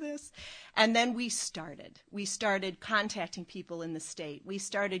going to do this? And then we started. We started contacting people in the state. We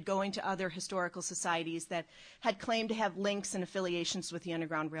started going to other historical societies that had claimed to have links and affiliations with the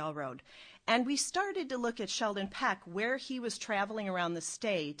Underground Railroad. And we started to look at Sheldon Peck, where he was traveling around the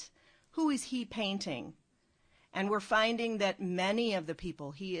state. Who is he painting? And we're finding that many of the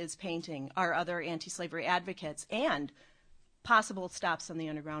people he is painting are other anti-slavery advocates and possible stops on the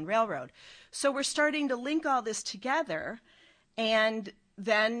Underground Railroad. So we're starting to link all this together, and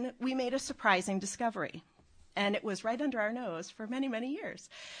then we made a surprising discovery. And it was right under our nose for many, many years.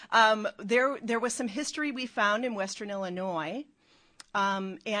 There was some history we found in Western Illinois,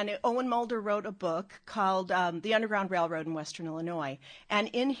 and Owen Mulder wrote a book called The Underground Railroad in Western Illinois. And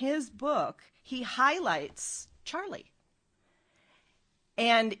in his book, he highlights Charlie.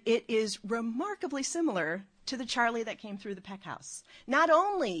 And it is remarkably similar to the Charlie that came through the Peck House. Not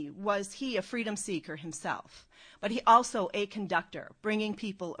only was he a freedom seeker himself, but he also a conductor, bringing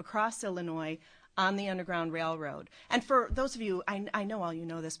people across Illinois on the Underground Railroad. And for those of you, I know all you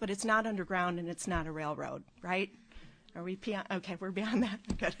know this, but it's not underground and it's not a railroad, right? Are we beyond? Okay, we're beyond that.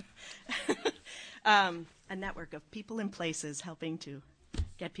 Good. A network of people and places helping to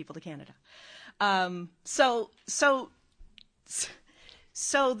get people to Canada. So the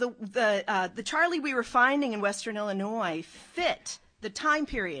Charlie we were finding in Western Illinois fit the time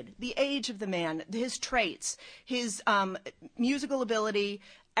period, the age of the man, his traits, his musical ability,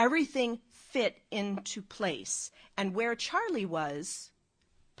 everything fit into place. And where Charlie was,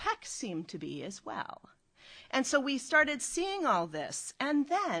 Peck seemed to be as well. And so we started seeing all this. And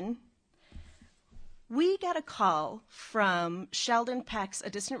then we got a call from Sheldon Peck's, a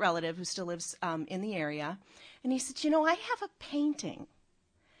distant relative who still lives in the area. And he said, I have a painting,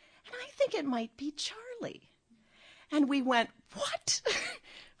 and I think it might be Charlie. And we went, what?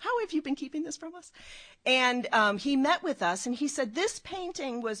 How have you been keeping this from us? And he met with us, and he said, this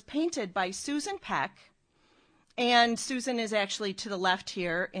painting was painted by Susan Peck. And Susan is actually to the left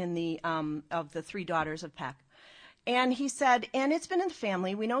here in the of the three daughters of Peck. And he said, and it's been in the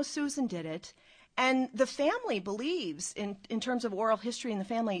family. We know Susan did it. And the family believes, in terms of oral history in the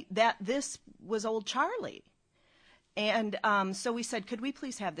family, that this was Old Charlie. And so we said, could we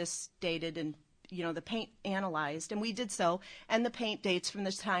please have this dated and, the paint analyzed? And we did so. And the paint dates from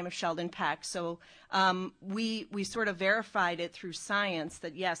the time of Sheldon Peck. So we sort of verified it through science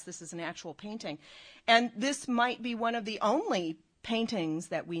that, yes, this is an actual painting. And this might be one of the only paintings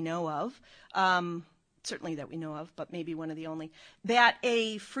that we know of, certainly that we know of, but maybe one of the only, that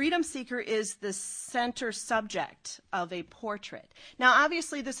a freedom seeker is the center subject of a portrait. Now,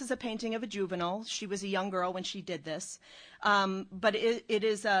 obviously, this is a painting of a juvenile. She was a young girl when she did this. But it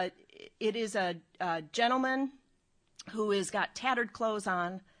is a gentleman who has got tattered clothes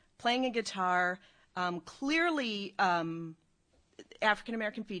on, playing a guitar, clearly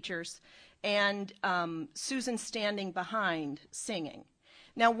African-American features, and Susan standing behind singing.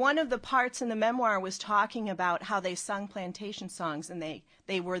 Now, one of the parts in the memoir was talking about how they sung plantation songs, and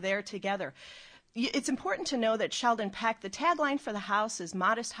they were there together. It's important to know that Sheldon Peck, the tagline for the house is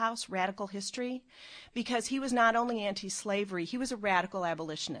Modest House, Radical History, because he was not only anti-slavery, he was a radical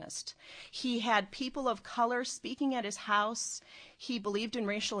abolitionist. He had people of color speaking at his house. He believed in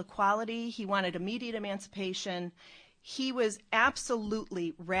racial equality. He wanted immediate emancipation. He was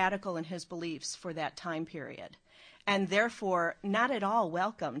absolutely radical in his beliefs for that time period, and therefore not at all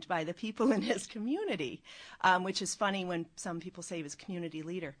welcomed by the people in his community, which is funny when some people say he was a community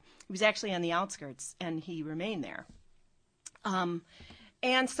leader. He was actually on the outskirts, and he remained there.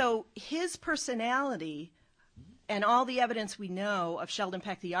 And so his personality and all the evidence we know of Sheldon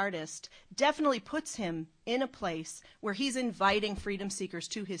Peck, the artist, definitely puts him in a place where he's inviting freedom seekers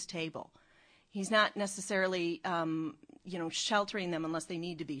to his table. He's not necessarily, sheltering them unless they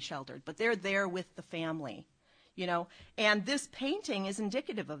need to be sheltered, but they're there with the family. you know, and this painting is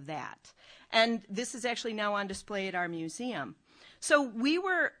indicative of that. And this is actually now on display at our museum. So we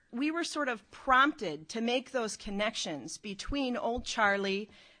were sort of prompted to make those connections between Old Charlie,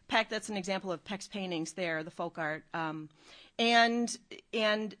 Peck, that's an example of Peck's paintings there, the folk art, and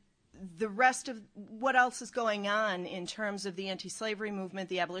the rest of what else is going on in terms of the anti-slavery movement,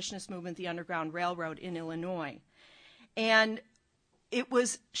 the abolitionist movement, the Underground Railroad in Illinois. And it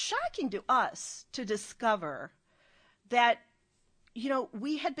was shocking to us to discover that, you know,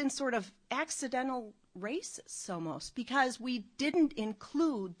 we had been sort of accidental racists almost because we didn't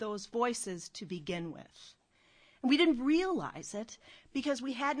include those voices to begin with. And we didn't realize it because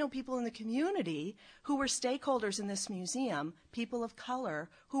we had no people in the community who were stakeholders in this museum, people of color,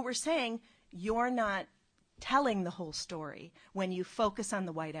 who were saying, you're not telling the whole story when you focus on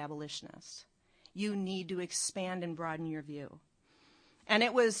the white abolitionists. You need to expand and broaden your view. And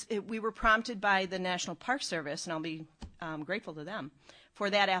we were prompted by the National Park Service, and I'll be grateful to them for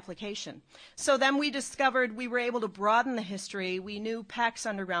that application. So then we discovered we were able to broaden the history. We knew Peck's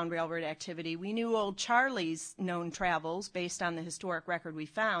Underground Railroad activity. We knew Old Charlie's known travels based on the historic record we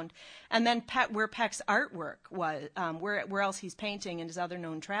found. And then where Peck's artwork was, where else he's painting and his other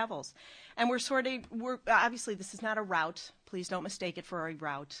known travels. And we're obviously this is not a route. Please don't mistake it for a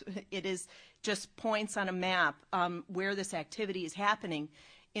route. It is just points on a map where this activity is happening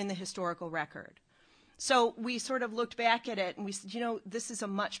in the historical record. So we sort of looked back at it and we said, you know, this is a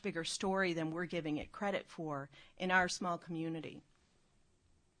much bigger story than we're giving it credit for in our small community.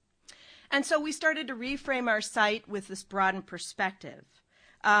 And so we started to reframe our site with this broadened perspective.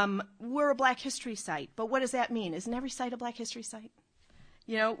 We're a Black History site, but what does that mean? Isn't every site a Black History site?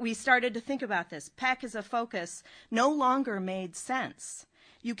 You know, we started to think about this. Peck as a focus no longer made sense.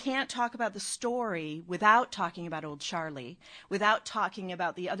 You can't talk about the story without talking about Old Charlie, without talking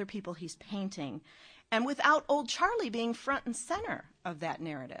about the other people he's painting, and without Old Charlie being front and center of that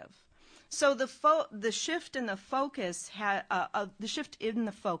narrative. So the shift in the focus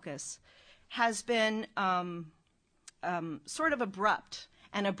has been sort of abrupt,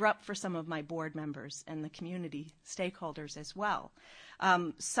 and abrupt for some of my board members and the community stakeholders as well.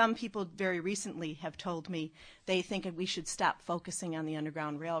 Some people very recently have told me they think we should stop focusing on the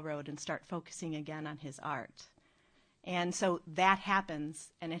Underground Railroad and start focusing again on his art. And so that happens,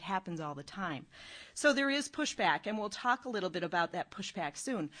 and it happens all the time. So there is pushback, and we'll talk a little bit about that pushback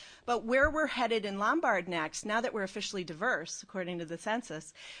soon. But where we're headed in Lombard next, now that we're officially diverse, according to the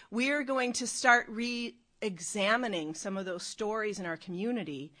census, we are going to start re-examining some of those stories in our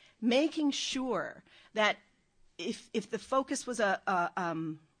community, making sure that if the focus was a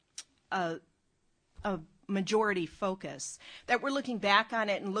majority focus, that we're looking back on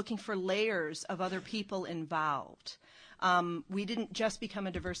it and looking for layers of other people involved. We didn't just become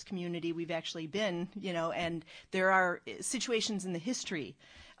a diverse community, we've actually been, you know, and there are situations in the history,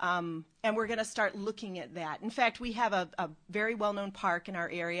 and we're going to start looking at that. In fact, we have a very well-known park in our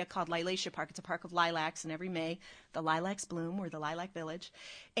area called Lilacia Park. It's a park of lilacs, and every May the lilacs bloom. We're the Lilac Village.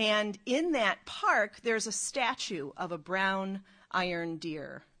 And in that park, there's a statue of a brown iron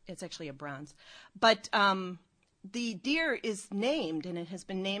deer. It's actually a bronze. But the deer is named, and it has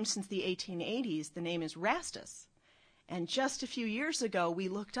been named since the 1880s. The name is Rastus. And just a few years ago, we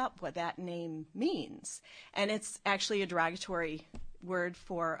looked up what that name means. And it's actually a derogatory word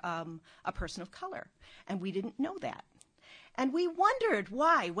for a person of color. And we didn't know that. And we wondered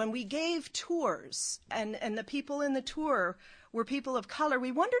why, when we gave tours, and the people in the tour were people of color,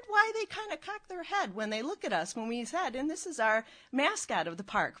 we wondered why they kind of cocked their head when they look at us when we said, and this is our mascot of the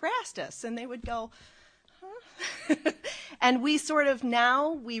park, Rastus. And they would go, huh? And we sort of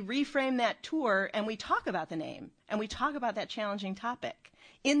now, we reframe that tour and we talk about the name and we talk about that challenging topic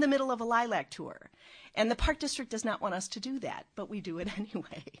in the middle of a lilac tour. And the Park District does not want us to do that, but we do it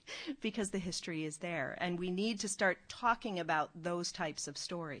anyway because the history is there. And we need to start talking about those types of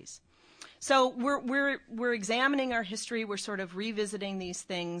stories. So we're examining our history. We're sort of revisiting these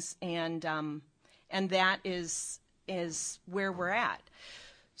things, and that is where we're at.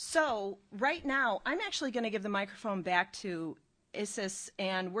 So right now, I'm actually going to give the microphone back to Isis,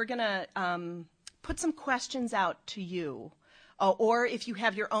 and we're going to put some questions out to you. Or if you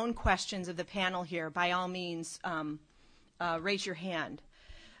have your own questions of the panel here, by all means, raise your hand.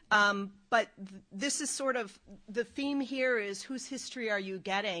 But this is sort of, the theme here is whose history are you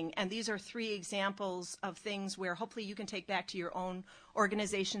getting? And these are 3 examples of things where hopefully you can take back to your own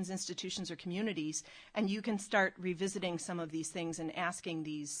organizations, institutions, or communities, and you can start revisiting some of these things and asking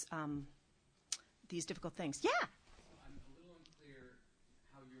these difficult things. Yeah? I'm a little unclear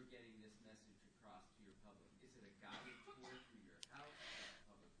how you're getting this message across to your public. Is it a guided tour through your house,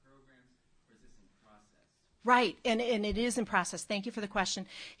 public programs, or is this in process? Right, and it is in process. Thank you for the question.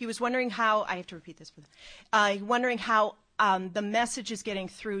 He was wondering how, I have to repeat this for them, wondering how the message is getting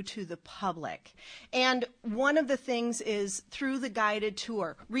through to the public. And one of the things is through the guided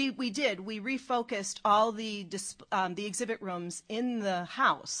tour. We refocused all the exhibit rooms in the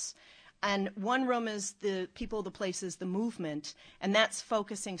house. And one room is the people, the places, the movement, and that's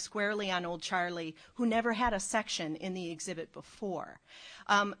focusing squarely on Old Charlie, who never had a section in the exhibit before.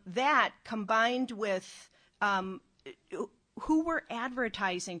 That combined with who we're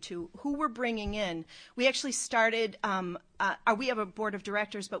advertising to, who we're bringing in. We actually started, we have a board of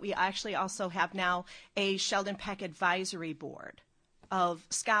directors, but we actually also have now a Sheldon Peck advisory board of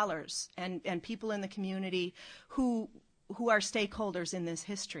scholars and people in the community who are stakeholders in this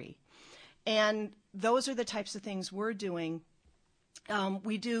history. And those are the types of things we're doing.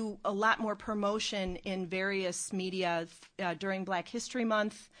 We do a lot more promotion in various media during Black History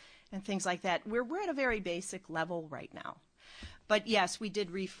Month and things like that. We're at a very basic level right now. But yes, we did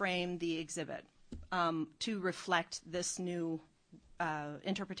reframe the exhibit to reflect this new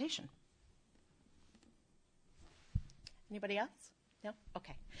interpretation. Anybody else? No?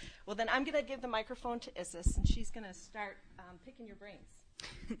 Okay. Well, then I'm going to give the microphone to Isis, and she's going to start picking your brains.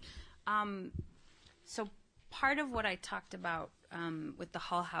 So part of what I talked about with the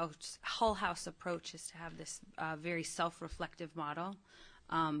Hull House approach is to have this very self-reflective model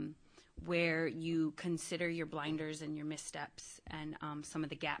where you consider your blinders and your missteps and some of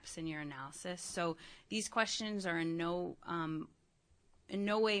the gaps in your analysis. So these questions are in no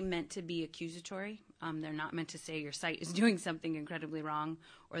way meant to be accusatory. They're not meant to say your site is doing something incredibly wrong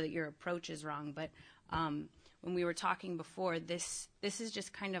or that your approach is wrong. But when we were talking before, this is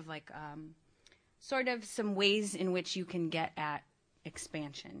just kind of like sort of some ways in which you can get at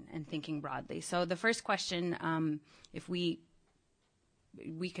expansion and thinking broadly. So the first question, if we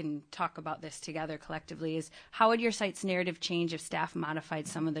can talk about this together collectively, is how would your site's narrative change if staff modified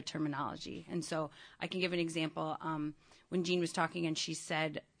some of the terminology? And so I can give an example. When Jean was talking and she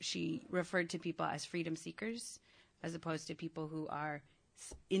said she referred to people as freedom seekers as opposed to people who are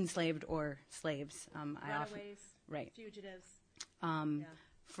enslaved or slaves. Runaways, right. Fugitives.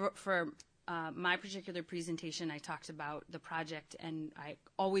 For my particular presentation, I talked about the project, and I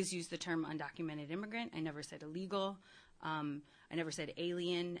always use the term undocumented immigrant. I never said illegal. I never said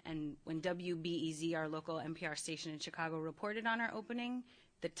alien. And when WBEZ, our local NPR station in Chicago, reported on our opening,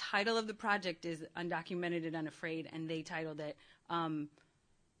 the title of the project is Undocumented and Unafraid, and they titled it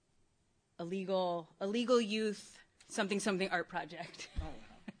Illegal Youth something art project.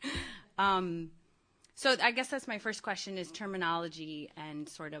 So I guess that's my first question, is terminology and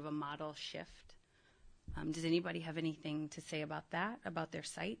sort of a model shift. Does anybody have anything to say about that, about their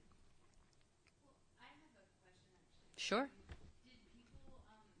site? Well, I have a question, actually. Sure. Did people,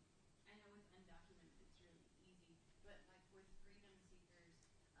 I know with undocumented it's really easy, but like with freedom seekers,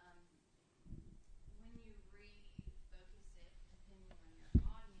 when you refocus it depending on your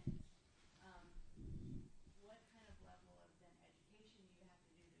audience, what kind of level of then education do you have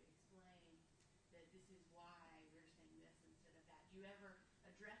to do to explain that this is why we're saying this instead of that? Do you ever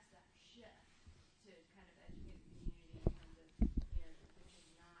address that shift to kind of educate the community in terms of, this is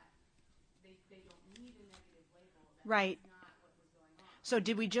not, they don't need a negative label. Right. That's not what was going on. So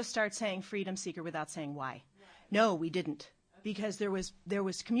did we just start saying freedom seeker without saying why? Right. No, we didn't, because there was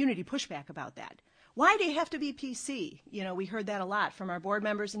community pushback about that. Why do you have to be PC? We heard that a lot from our board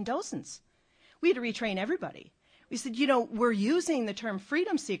members and docents. We had to retrain everybody. We said, we're using the term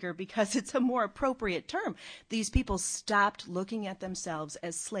freedom seeker because it's a more appropriate term. These people stopped looking at themselves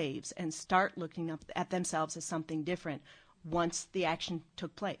as slaves and start looking at themselves as something different once the action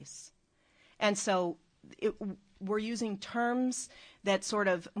took place. And so we're using terms that sort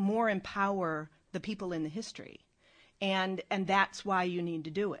of more empower the people in the history. And that's why you need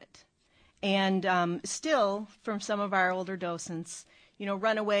to do it. And still, from some of our older docents,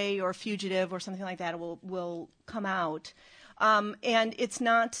 runaway or fugitive or something like that will come out. And it's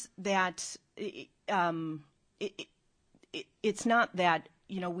not that it's not that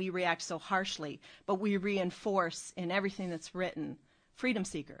we react so harshly, but we reinforce in everything that's written freedom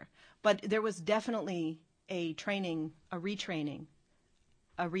seeker. But there was definitely a training, a retraining,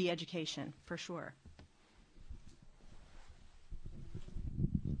 a re-education for sure.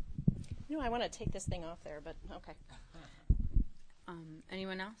 I want to take this thing off there, but okay.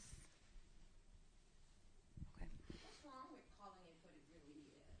 Anyone else? Okay. What's wrong with calling it what it really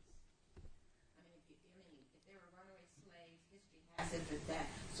is? If they were runaway slaves, history has it that.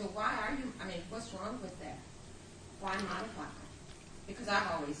 So why are you? What's wrong with that? Why modify them? Because I've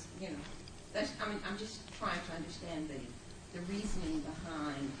always, I'm just trying to understand the reasoning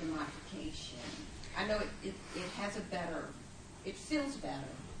behind the modification. I know it has a better, it feels better.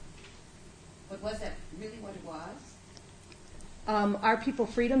 But was that really what it was? Are people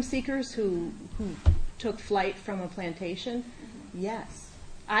freedom seekers who took flight from a plantation? Mm-hmm. Yes.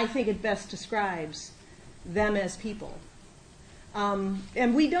 I think it best describes them as people.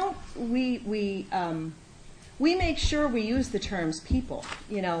 And we don't, we make sure we use the terms people,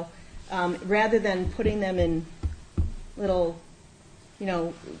 rather than putting them in little,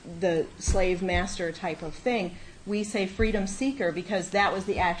 the slave master type of thing. We say freedom seeker because that was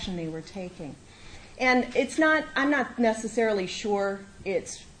the action they were taking. And I'm not necessarily sure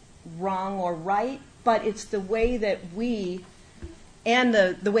it's wrong or right, but it's the way that we, and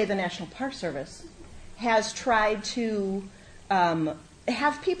the way the National Park Service has tried to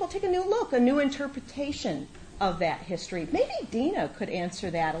have people take a new look, a new interpretation of that history. Maybe Dina could answer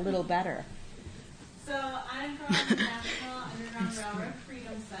that a little better. So I'm from the National Underground Railroad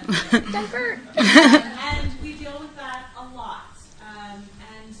Freedom Center. And we deal with that a lot.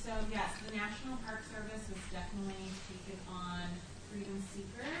 And so, yes, the National Park Service has definitely taken on freedom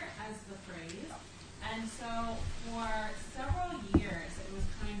seeker as the phrase. And so for several years, it was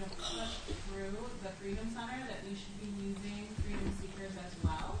kind of pushed through the Freedom Center that we should be using freedom seekers as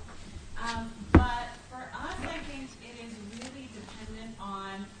well. But for us, I think it is really dependent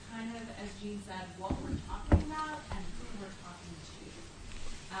on kind of, as Jean said, what we're talking about and who we're talking to.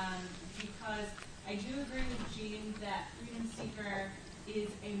 Because I do agree with Jean that freedom seeker is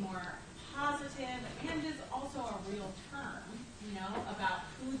a more positive and is also a real term, about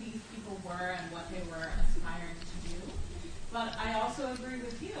who these people were and what they were aspiring to do. But I also agree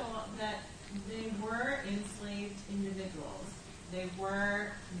with you that they were enslaved individuals. They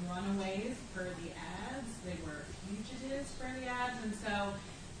were runaways for the ads. They were fugitives for the ads. And so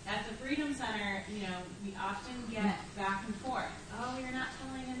at the Freedom Center, we often get back and forth. Oh, you're not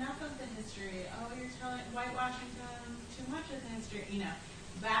telling enough of the history. Oh, you're whitewashing too much of the history,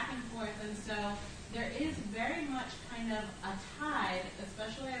 back and forth. And so there is very much kind of a tide,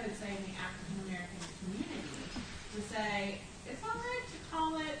 especially I would say in the African American community, to say it's all right to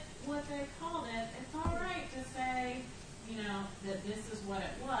call it what they called it. It's all right to say, that this is what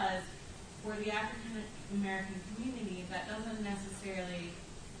it was. For the African American community, that doesn't necessarily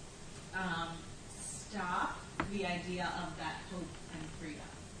stop the idea of that hope and freedom,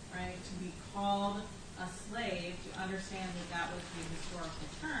 right? To be called a slave, to understand that was the historical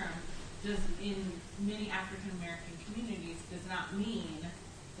term, in many African American communities does not mean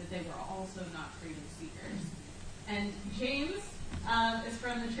that they were also not freedom seekers. And James is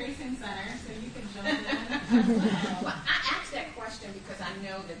from the Tracing Center, so you can jump in. Well, I asked that question because I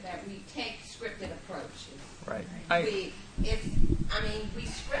know that we take scripted approaches. Right. We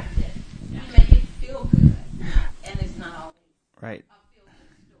script it. We make it feel good, and it's not always right. a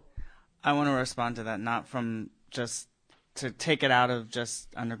feel-good story. I want to respond to that, not from just to take it out of just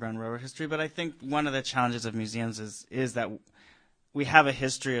Underground Railroad history, but I think one of the challenges of museums is that we have a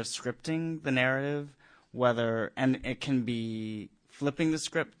history of scripting the narrative, and it can be flipping the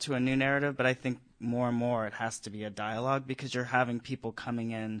script to a new narrative, but I think more and more it has to be a dialogue because you're having people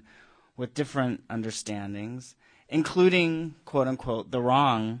coming in with different understandings, including, quote unquote, the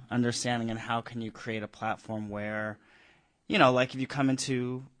wrong understanding, and how can you create a platform where, like if you come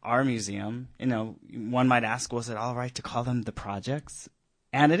into our museum, one might ask, was it all right to call them the projects?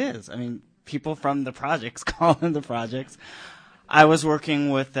 And it is. I mean, people from the projects call them the projects. I was working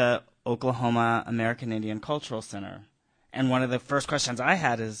with the Oklahoma American Indian Cultural Center, and one of the first questions I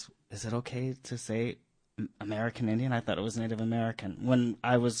had is it okay to say American Indian? I thought it was Native American. When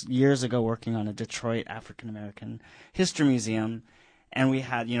I was years ago working on a Detroit African American History Museum, and we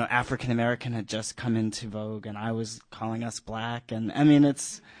had, African American had just come into vogue, and I was calling us black, and I mean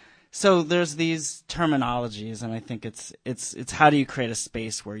so there's these terminologies, and I think it's how do you create a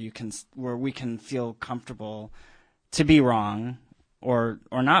space where we can feel comfortable to be wrong, or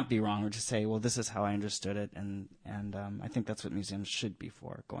not be wrong, or to say, well, this is how I understood it, and I think that's what museums should be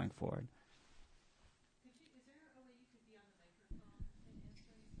for going forward. Is there a way you could be on the microphone and answer?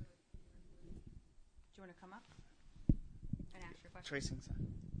 Do you want to come up and ask your question? Tracing Center.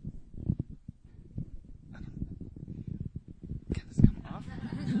 Can this come off?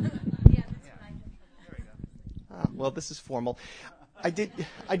 Yeah, that's what I did. There we go. Well, this is formal. I did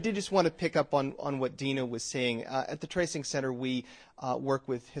just want to pick up on what Dina was saying. At the Tracing Center, we work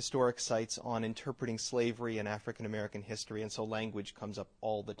with historic sites on interpreting slavery and African American history, and so language comes up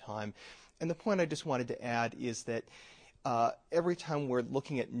all the time. And the point I just wanted to add is that every time we're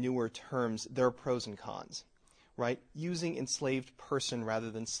looking at newer terms, there are pros and cons, right? Using enslaved person rather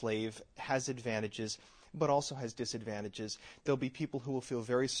than slave has advantages, but also has disadvantages. There'll be people who will feel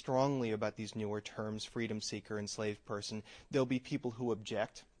very strongly about these newer terms, freedom seeker, enslaved person. There'll be people who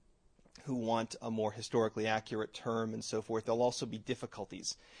object, who want a more historically accurate term and so forth. There'll also be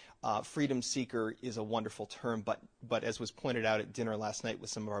difficulties. Freedom seeker is a wonderful term, but as was pointed out at dinner last night with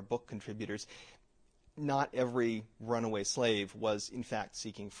some of our book contributors, not every runaway slave was in fact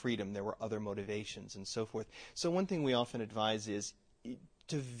seeking freedom. There were other motivations and so forth. So one thing we often advise is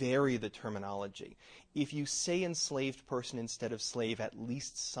to vary the terminology. If you say enslaved person instead of slave at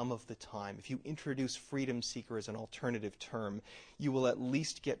least some of the time, if you introduce freedom seeker as an alternative term, you will at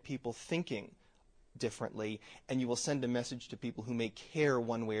least get people thinking differently, and you will send a message to people who may care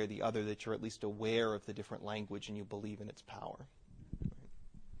one way or the other that you're at least aware of the different language and you believe in its power.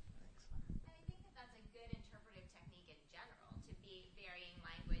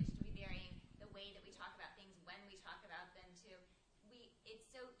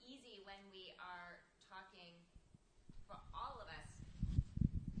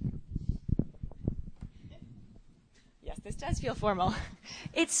 This does feel formal.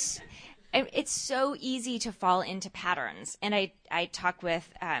 It's so easy to fall into patterns, and I talk with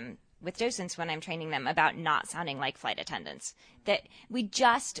docents when I'm training them about not sounding like flight attendants. That we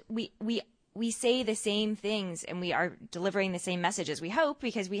say the same things and we are delivering the same messages. We hope,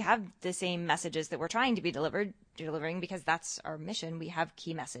 because we have the same messages that we're trying to be delivering because that's our mission. We have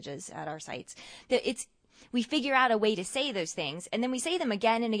key messages at our sites. We figure out a way to say those things, and then we say them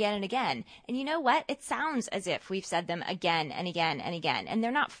again and again and again. And you know what? It sounds as if we've said them again and again and again. And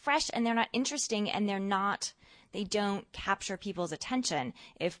they're not fresh, and they're not interesting, and they don't capture people's attention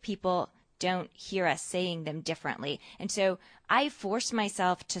if people don't hear us saying them differently. And so I force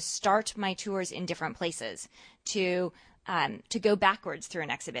myself to start my tours in different places, to go backwards through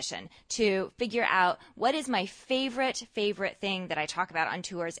an exhibition, to figure out what is my favorite thing that I talk about on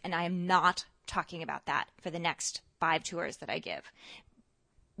tours, and I am not talking about that for the next 5 tours that I give.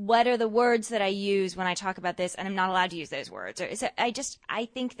 What are the words that I use when I talk about this, and I'm not allowed to use those words? I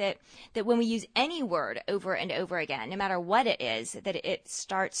think that when we use any word over and over again, no matter what it is, that it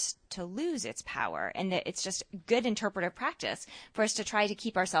starts to lose its power, and that it's just good interpretive practice for us to try to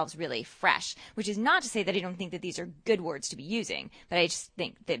keep ourselves really fresh, which is not to say that I don't think that these are good words to be using, but I just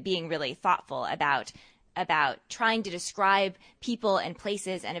think that being really thoughtful about trying to describe people and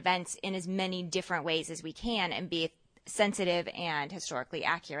places and events in as many different ways as we can and be sensitive and historically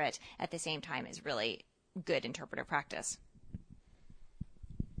accurate at the same time is really good interpretive practice.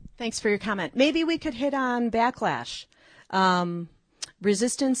 Thanks for your comment. Maybe we could hit on backlash.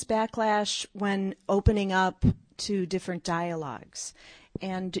 Resistance backlash when opening up to different dialogues.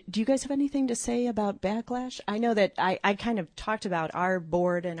 And do you guys have anything to say about backlash? I know that I kind of talked about our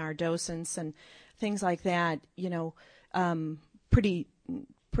board and our docents and things like that,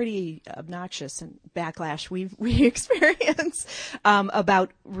 pretty obnoxious and backlash we experience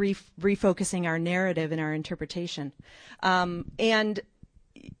about refocusing our narrative and our interpretation. And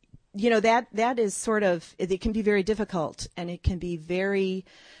that is sort of, it can be very difficult, and it can be very,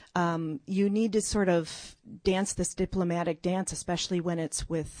 you need to sort of dance this diplomatic dance, especially when it's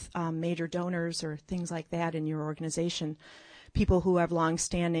with major donors or things like that in your organization, people who have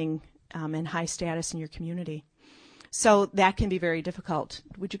long-standing and high status in your community. So that can be very difficult.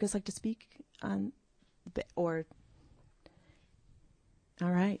 Would you guys like to speak on, or?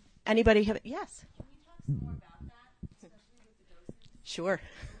 All right. Anybody have, yes? Can you talk some more about that, especially with the docents? Sure.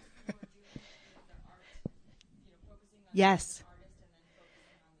 Focusing on Yes. the artist and then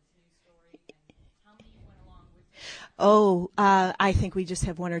focusing on this news story, and how many went along with you? Oh, I think we just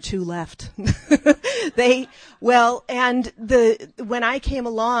have 1 or 2 left. When I came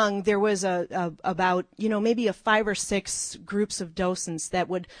along, there was about, maybe a 5 or 6 groups of docents that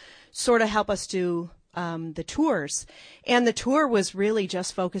would sort of help us do the tours. And the tour was really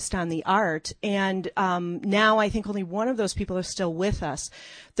just focused on the art. And now I think only one of those people are still with us.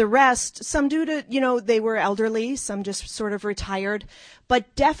 The rest, some due to, they were elderly, some just sort of retired,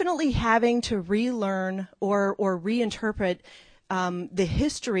 but definitely having to relearn or reinterpret the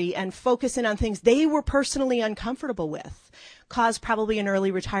history and focus in on things they were personally uncomfortable with caused probably an early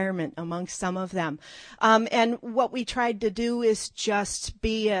retirement amongst some of them. And what we tried to do is just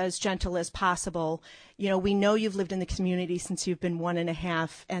be as gentle as possible. We know you've lived in the community since you've been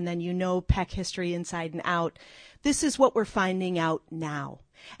 1.5, and then Peck history inside and out. This is what we're finding out now.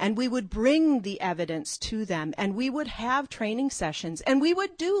 And we would bring the evidence to them, and we would have training sessions, and we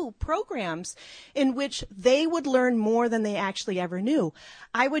would do programs in which they would learn more than they actually ever knew.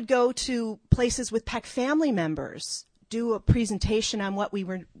 I would go to places with Peck family members, do a presentation on what we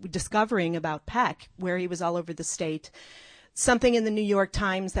were discovering about Peck, where he was all over the state. something in the New York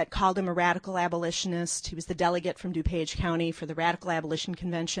Times that called him a radical abolitionist. He was the delegate from DuPage County for the Radical Abolition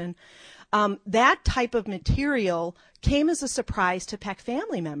Convention. That type of material came as a surprise to Peck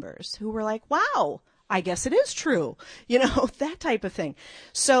family members who were like, wow, I guess it is true, that type of thing.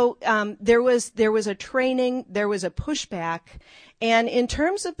 So there was a training, there was a pushback, and in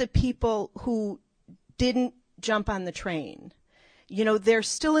terms of the people who didn't jump on the train, they're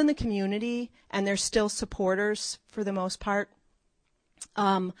still in the community and they're still supporters for the most part.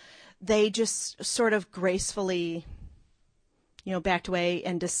 They just sort of gracefully, backed away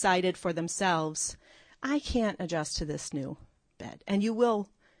and decided for themselves, I can't adjust to this new bed. And you'll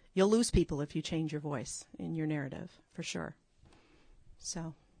lose people if you change your voice in your narrative, for sure.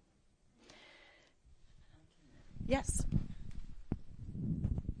 So, yes.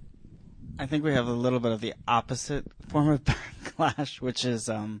 I think we have a little bit of the opposite form of backlash, which is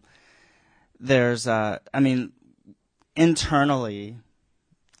internally,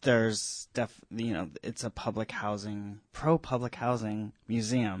 there's it's a pro-public housing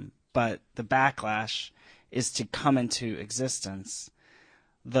museum, but the backlash is to come into existence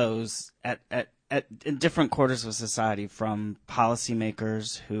those at different quarters of society, from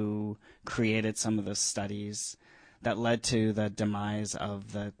policymakers who created some of the studies that led to the demise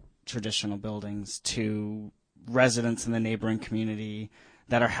of the traditional buildings, to residents in the neighboring community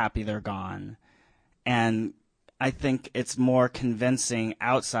that are happy they're gone. And I think it's more convincing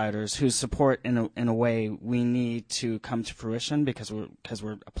outsiders whose support in a way we need to come to fruition, because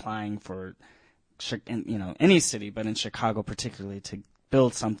we're applying for any city, but in Chicago particularly, to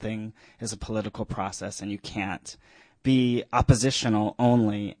build something is a political process, and you can't be oppositional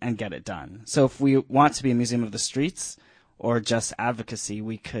only and get it done. So if we want to be a museum of the streets or just advocacy,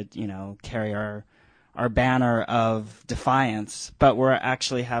 we could, carry our banner of defiance, but we're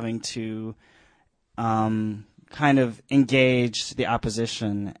actually having to kind of engage the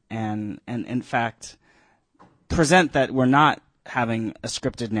opposition and in fact present that we're not having a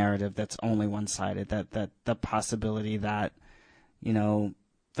scripted narrative that's only one-sided, that the possibility that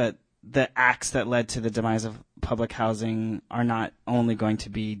that the acts that led to the demise of public housing are not only going to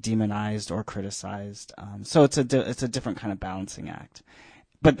be demonized or criticized. So it's a different kind of balancing act.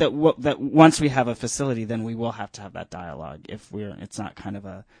 But that once we have a facility, then we will have to have that dialogue. It's not kind of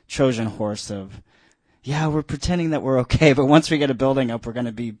a Trojan horse of, yeah, we're pretending that we're okay, but once we get a building up, we're going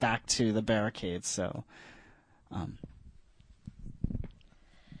to be back to the barricades. So,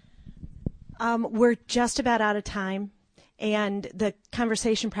 we're just about out of time. And the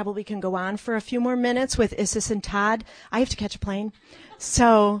conversation probably can go on for a few more minutes with Isis and Todd. I have to catch a plane,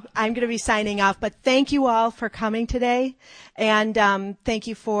 so I'm going to be signing off. But thank you all for coming today, and thank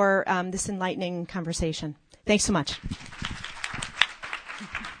you for this enlightening conversation. Thanks so much.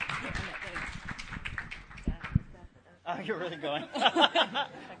 Oh, you're really going.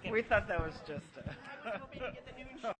 We thought that was just.